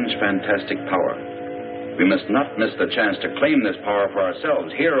strange, fantastic power. We must not miss the chance to claim this power for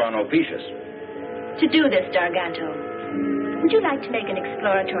ourselves here on Ophiuchus. To do this, Darganto, would you like to make an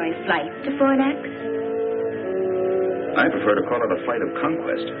exploratory flight to Fornax? I prefer to call it a flight of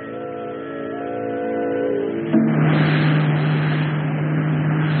conquest.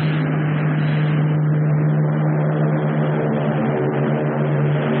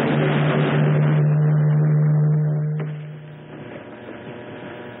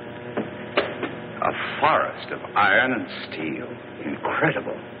 Of iron and steel.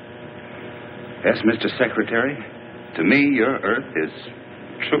 Incredible. Yes, Mr. Secretary, to me, your Earth is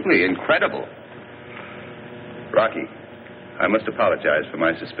truly incredible. Rocky, I must apologize for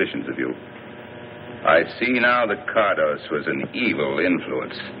my suspicions of you. I see now that Cardos was an evil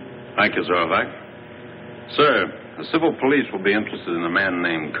influence. Thank you, Zorovac. Sir, the civil police will be interested in a man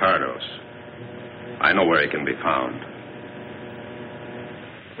named Cardos. I know where he can be found.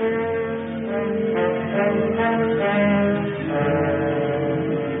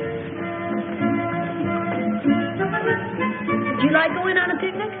 Do you like going on a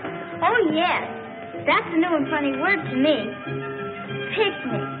picnic? Oh, yes. That's a new and funny word to me.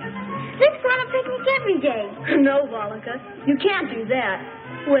 Picnic. Let's go on a picnic every day. No, Volika. You can't do that.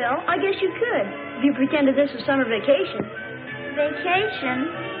 Well, I guess you could, if you pretended this was summer vacation. Vacation?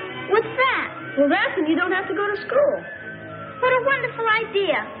 What's that? Well, that's when you don't have to go to school. What a wonderful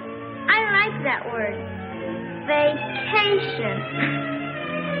idea. I like that word. Vacation.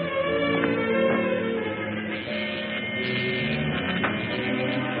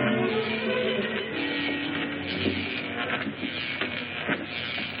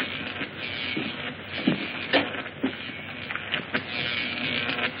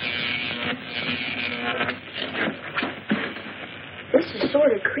 This is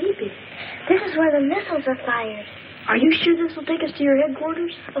sort of creepy. This is where the missiles are fired. Are you sure this will take us to your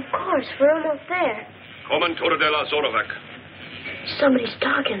headquarters? Of course, we're almost there. Commandore de la Zorovac. Somebody's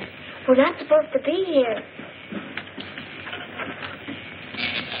talking. We're not supposed to be here.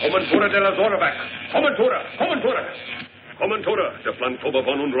 Commandore de la Zorovac. Commandore. Commandore de Plantoba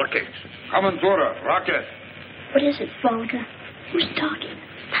von und Rocket. Commandora, Rocket. What is it, Volga? Who's talking?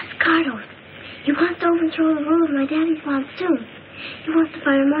 That's Carlos. He wants to overthrow the rule of my daddy's monsoon. He wants to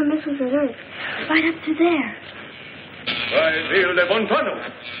fire more missiles at Earth. Right up to there. By Ville de Montano.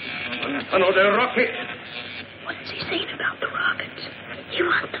 Montano de Rocket. What is he saying about the rockets? He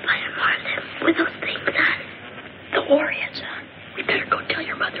wants to fire more of them with those things on. The warheads on. We better go tell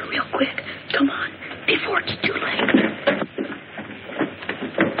your mother real quick. Come on, before it's too late.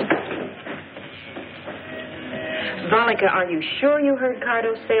 Volika, are you sure you heard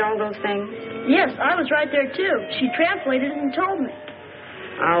Cardos say all those things? Yes, I was right there, too. She translated it and told me.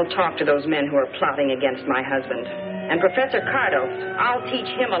 I'll talk to those men who are plotting against my husband. And Professor Cardos, I'll teach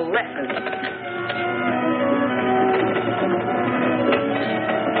him a lesson.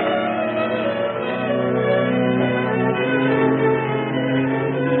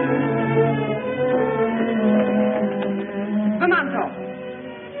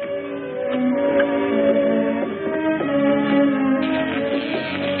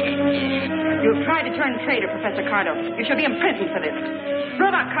 Traitor, Professor Cardos. You shall be imprisoned for this.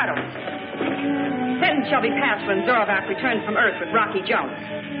 Zorovac Cardos. Sentence shall be passed when Zorovac returns from Earth with Rocky Jones.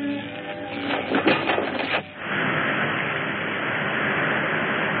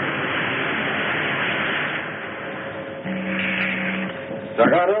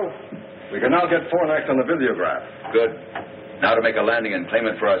 Darganto, we can now get Fornax on the videograph. Good. Now to make a landing and claim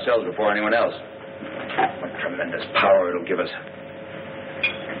it for ourselves before anyone else. What tremendous power it'll give us.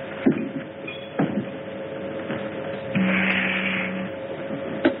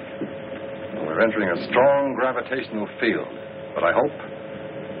 We're entering a strong gravitational field. But I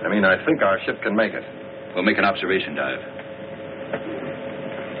think our ship can make it. We'll make an observation dive.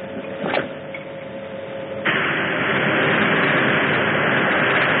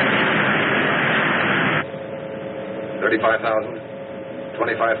 $35,000,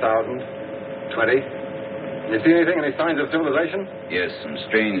 $25,000, $20,000. You see anything? Any signs of civilization? Yes, some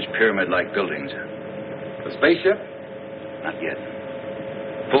strange pyramid-like buildings. The spaceship? Not yet.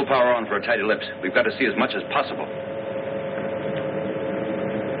 Full power on for a tight ellipse. We've got to see as much as possible.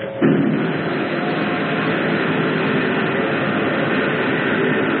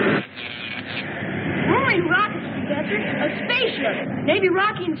 Roaring rockets, Professor. A spaceship. Maybe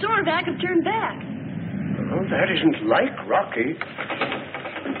Rocky and Zorvac have turned back. Oh, that isn't like Rocky.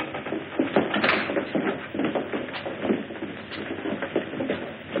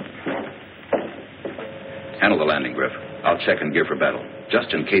 Handle the landing, Griff. I'll check and gear for battle,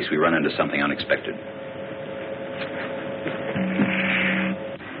 just in case we run into something unexpected.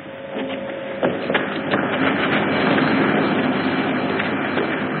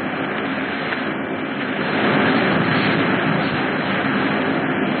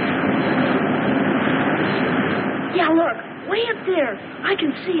 Yeah, look. Way up there. I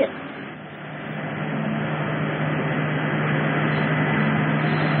can see it.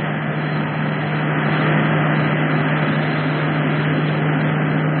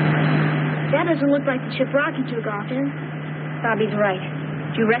 That doesn't look like the ship Rocky took off in. Bobby's right.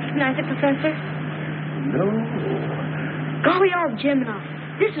 Do you recognize it, Professor? No. Golly all Gemini.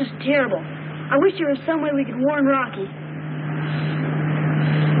 This is terrible. I wish there was some way we could warn Rocky.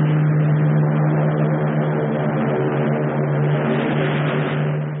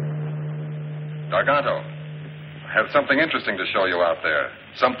 Garganto, I have something interesting to show you out there.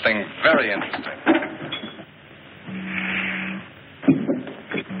 Something very interesting.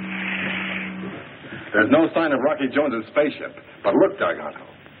 There's no sign of Rocky Jones's spaceship. But look, Garganto.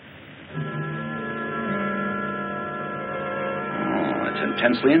 Oh, it's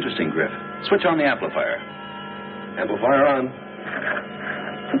intensely interesting, Griff. Switch on the amplifier. Amplifier on.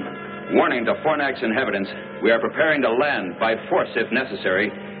 Warning to Fornax inhabitants. We are preparing to land by force if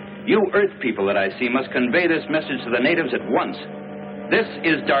necessary. You Earth people that I see must convey this message to the natives at once. This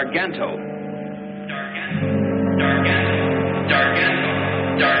is Darganto.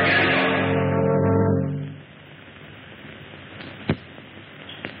 Darganto.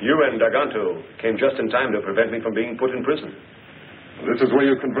 You and Darganto came just in time to prevent me from being put in prison. This is where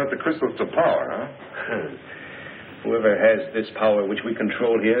you convert the crystals to power, huh? Whoever has this power which we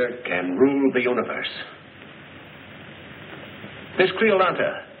control here can rule the universe. Miss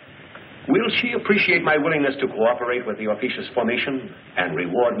Creolanta, will she appreciate my willingness to cooperate with the officious formation and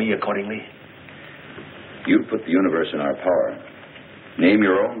reward me accordingly? You put the universe in our power. Name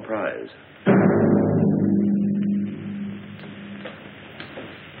your own prize.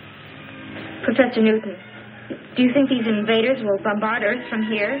 Professor Newton, do you think these invaders will bombard Earth from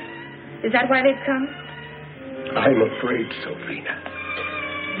here? Is that why they've come? I'm afraid so, Vina.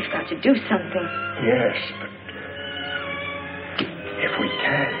 We've got to do something. Yes, but if we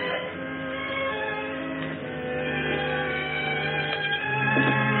can.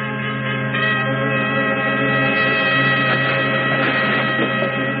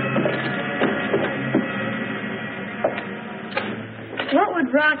 What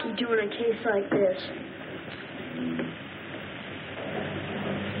would Rocky do in a case like this?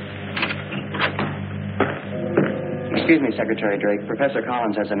 Excuse me, Secretary Drake. Professor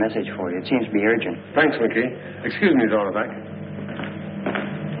Collins has a message for you. It seems to be urgent. Thanks, Mickey. Excuse me, Zorback.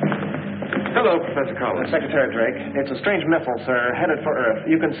 Hello, Professor Collins. Secretary Drake. It's a strange missile, sir, headed for Earth.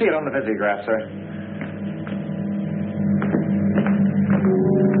 You can see it on the visiograph, sir.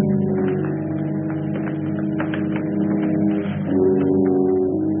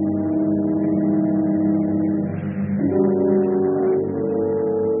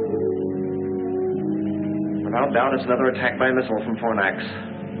 Without doubt, it's another attack by missile from Fornax.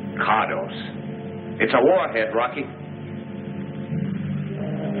 Cardos. It's a warhead, Rocky.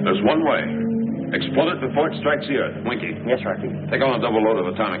 There's one way. Explode it before it strikes the Earth. Winky. Yes, Rocky. Take on a double load of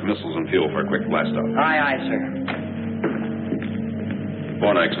atomic missiles and fuel for a quick blast off. Aye, aye, sir.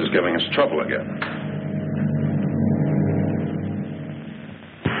 Fornax is giving us trouble again.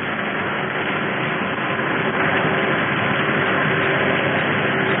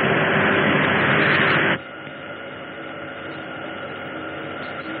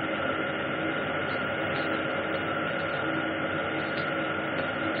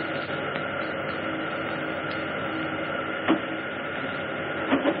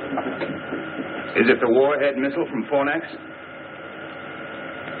 Is it the warhead missile from Fornax?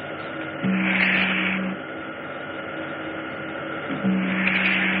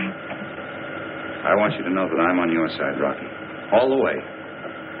 I want you to know that I'm on your side, Rocky. All the way.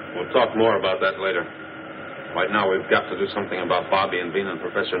 We'll talk more about that later. Right now, we've got to do something about Bobby and Bean and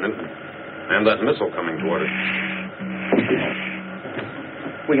Professor Newton. And that missile coming toward us.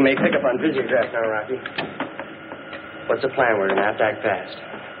 We can make pickup on Physiograph now, Rocky. What's the plan? We're going to have to act fast.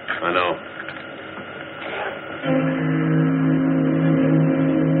 I know.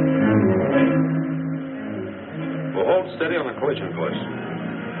 We'll hold steady on the collision course.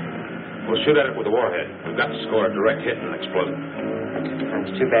 We'll shoot at it with the warhead. We've got to score a direct hit and explode it.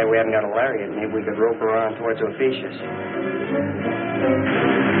 It's too bad we haven't got a lariat. Maybe we could rope her around towards Ophiuchus.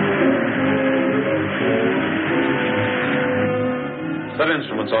 Set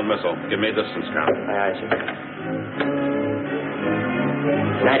instruments on missile. Give me a distance count. Aye, sir.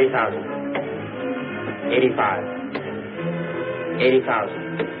 90,000. 85.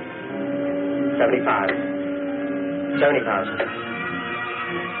 80,000. 75. 70,000.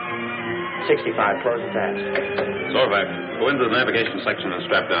 65. Close and fast. Zorvac, go into the navigation section and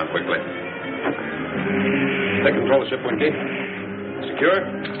strap down quickly. Take control of the ship, Winky. Secure?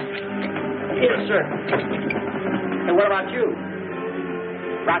 Yes, sir. And what about you?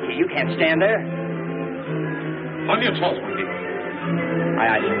 Rocky, you can't stand there. On your toes, Winky. Aye,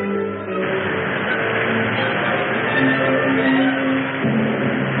 aye, sir.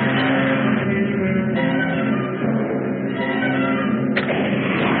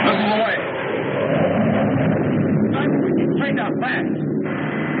 Missile away. Time, Winky. Straight down, fast.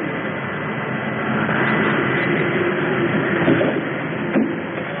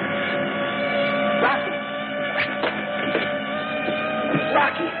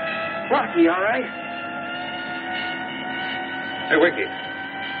 Rocky, all right? Hey, Winky.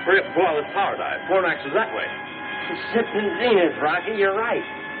 Hurry up and pull out this power dive. Fornax is that way. Sipping Zenith, Rocky, you're right.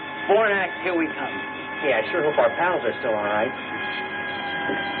 Fornax, here we come. Hey, I sure hope our pals are still all right.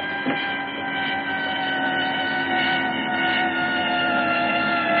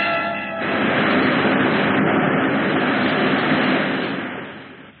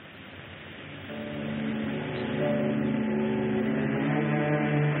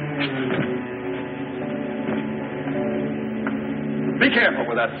 Be careful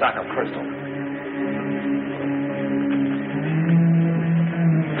with that sack of crystal.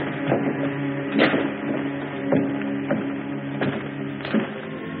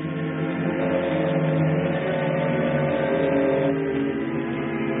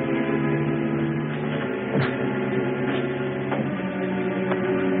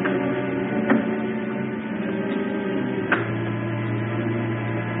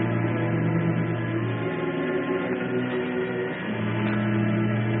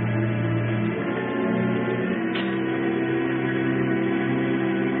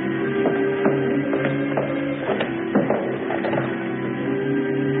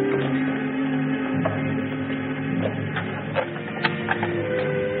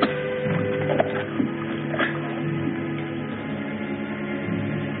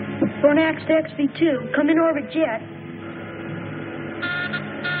 Fornax to XV2. Come in orbit jet.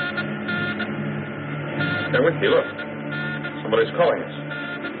 Hey, Winky, look. Somebody's calling us.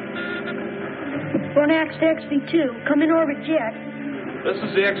 Fornax to XV2. Come in orbit jet. This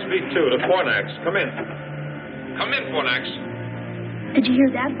is the XV2 to Fornax. Come in. Come in, Fornax. Did you hear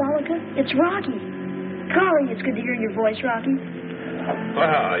that, Bollica? It's Rocky. Golly, it's good to hear your voice, Rocky.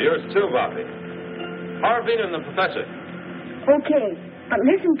 Well, yours too, Bobby. Harvey and the professor. Okay, but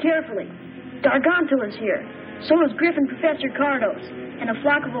listen carefully. Gargantua's here. So is Griffin Professor Cardos and a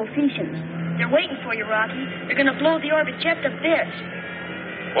flock of Ophiuchans. They're waiting for you, Rocky. They're going to blow the orbit jet to bits.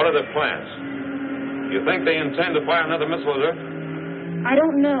 What are their plans? You think they intend to fire another missile at Earth? I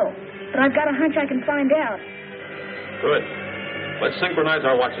don't know, but I've got a hunch I can find out. Good. Let's synchronize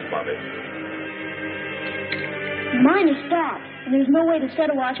our watches, Bobby. Mine is stopped, and there's no way to set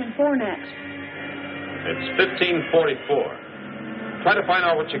a watch in Fornax. It's 15:44. Try to find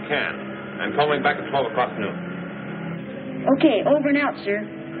out what you can, and call me back at 12 o'clock noon. Okay, over and out, sir.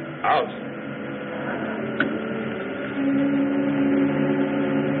 Out.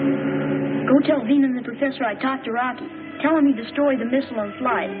 Go tell Dean and the professor I talked to Rocky. Tell him he destroyed the missile on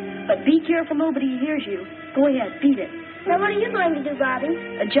flight. But be careful nobody hears you. Go ahead, beat it. Now, what are you going to do, Bobby?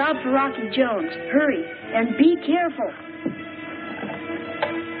 A job for Rocky Jones. Hurry, and be careful.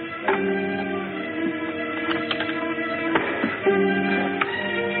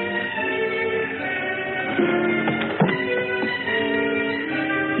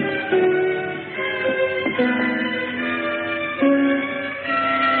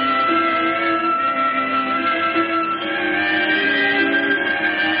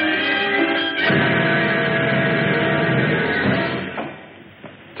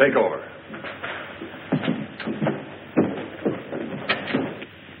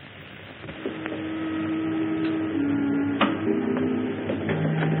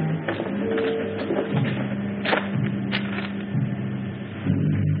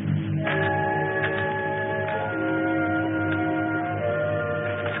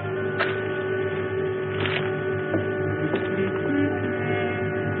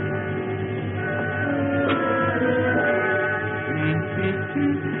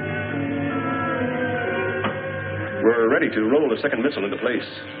 to roll a second missile into place.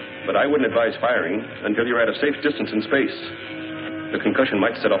 But I wouldn't advise firing until you're at a safe distance in space. The concussion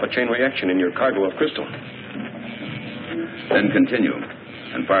might set off a chain reaction in your cargo of crystal. Then continue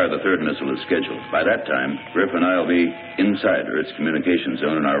and fire the third missile as scheduled. By that time, Griff and I will be inside Earth's communication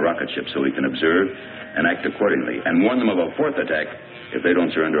zone in our rocket ship so we can observe and act accordingly and warn them of a fourth attack if they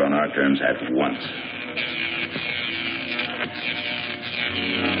don't surrender on our terms at once.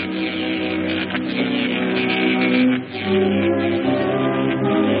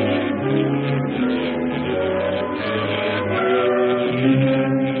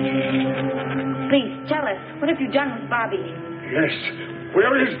 Please, tell us, what have you done with Bobby? Yes.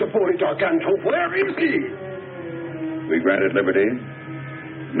 Where is the boy, Garganto? Where is he? We granted liberty,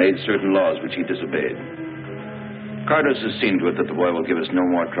 made certain laws which he disobeyed. Cardos has seen to it that the boy will give us no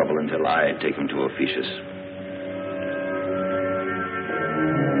more trouble until I take him to Ophiuchus.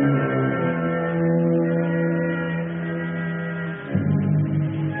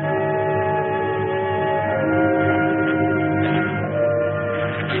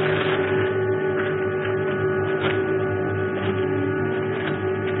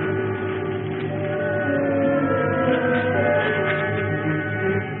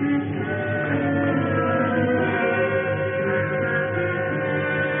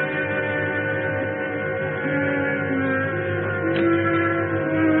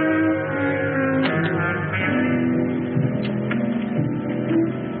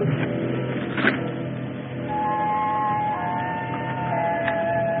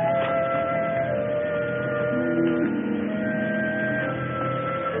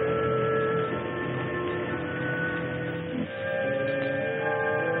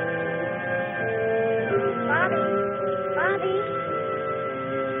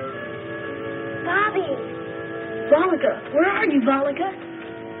 Volika, where are you, Volika?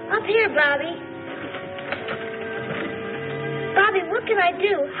 Up here, Bobby. Bobby, what can I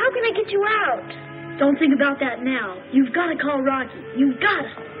do? How can I get you out? Don't think about that now. You've got to call Rocky. You've got to.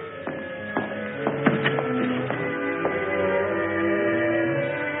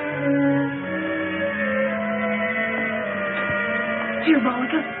 Here,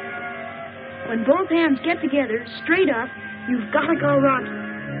 Volika. When both hands get together, straight up, you've got to call Rocky.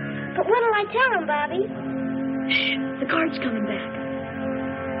 But what'll I tell him, Bobby? Shh, the card's coming back.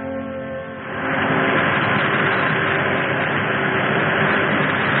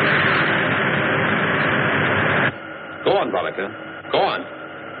 Go on, Volika. Go on.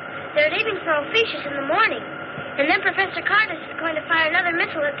 They're leaving for Ophiuchus in the morning. And then Professor Cardos is going to fire another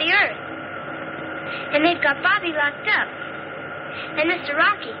missile at the Earth. And they've got Bobby locked up. And Mr.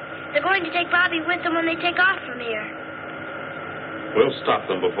 Rocky, they're going to take Bobby with them when they take off from here. We'll stop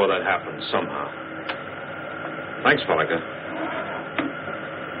them before that happens, somehow. Thanks, Volika.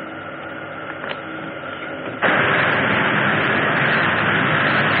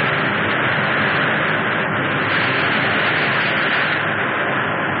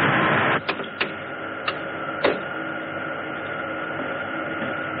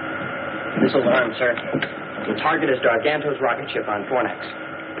 Missiles armed, sir. The target is Garganto's rocket ship on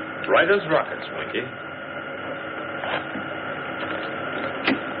Fornax. Right as rockets, Winky.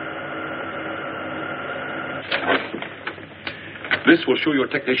 This will show your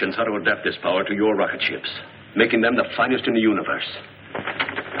technicians how to adapt this power to your rocket ships, making them the finest in the universe.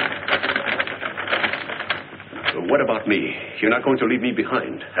 What about me? You're not going to leave me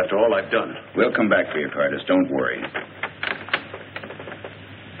behind after all I've done. We'll come back for you, Cardos. Don't worry.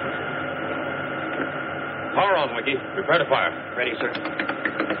 Power on, Winky. Prepare to fire. Ready, sir.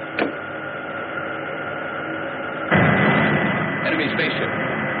 Enemy spaceship.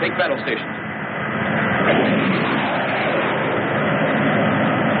 Take battle station.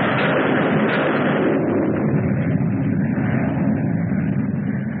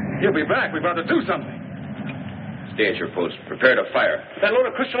 He'll be back. We've got to do something. Stay at your post. Prepare to fire. That load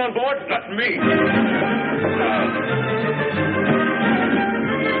of crystal on board? Not me.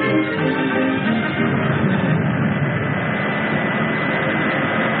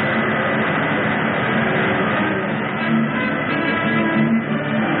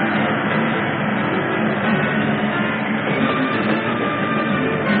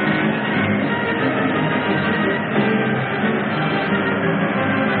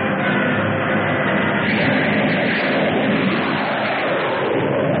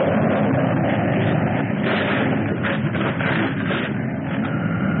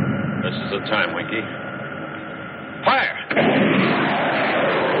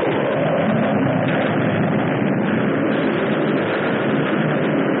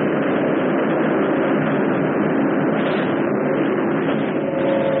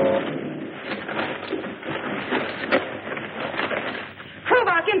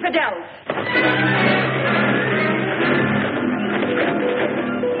 infidels!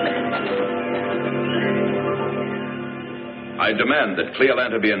 I demand that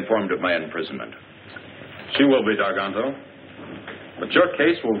Cleolanta be informed of my imprisonment. She will be, Darganto. But your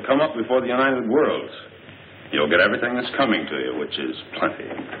case will come up before the United Worlds. You'll get everything that's coming to you, which is plenty.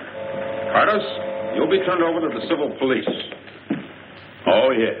 Carlos, you'll be turned over to the civil police. Oh,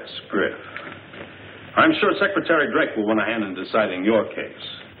 yes, Griff. I'm sure Secretary Drake will want a hand in deciding your case.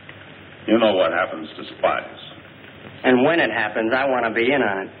 You know what happens to spies. And when it happens, I want to be in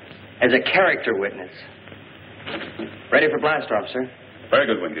on it. As a character witness. Ready for blast off, sir? Very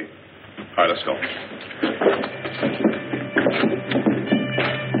good, Winky. All right, let's go.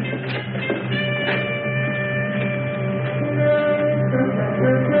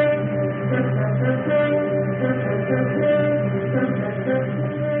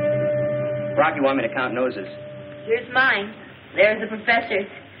 Rocky, you want me to count noses? Here's mine. There's the professor's.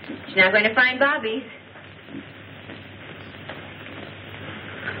 She's not going to find Bobby's.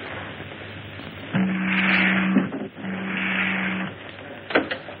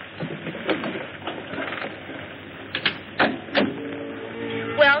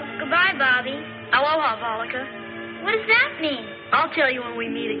 Well, goodbye, Bobby. Aloha, Volika. What does that mean? I'll tell you when we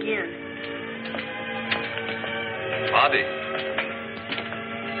meet again. Bobby.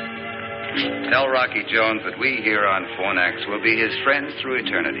 Tell Rocky Jones that we here on Phonax will be his friends through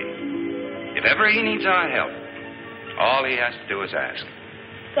eternity. If ever he needs our help, all he has to do is ask.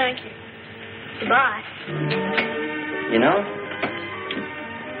 Thank you. Goodbye. You know,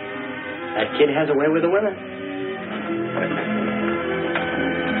 that kid has a way with the women.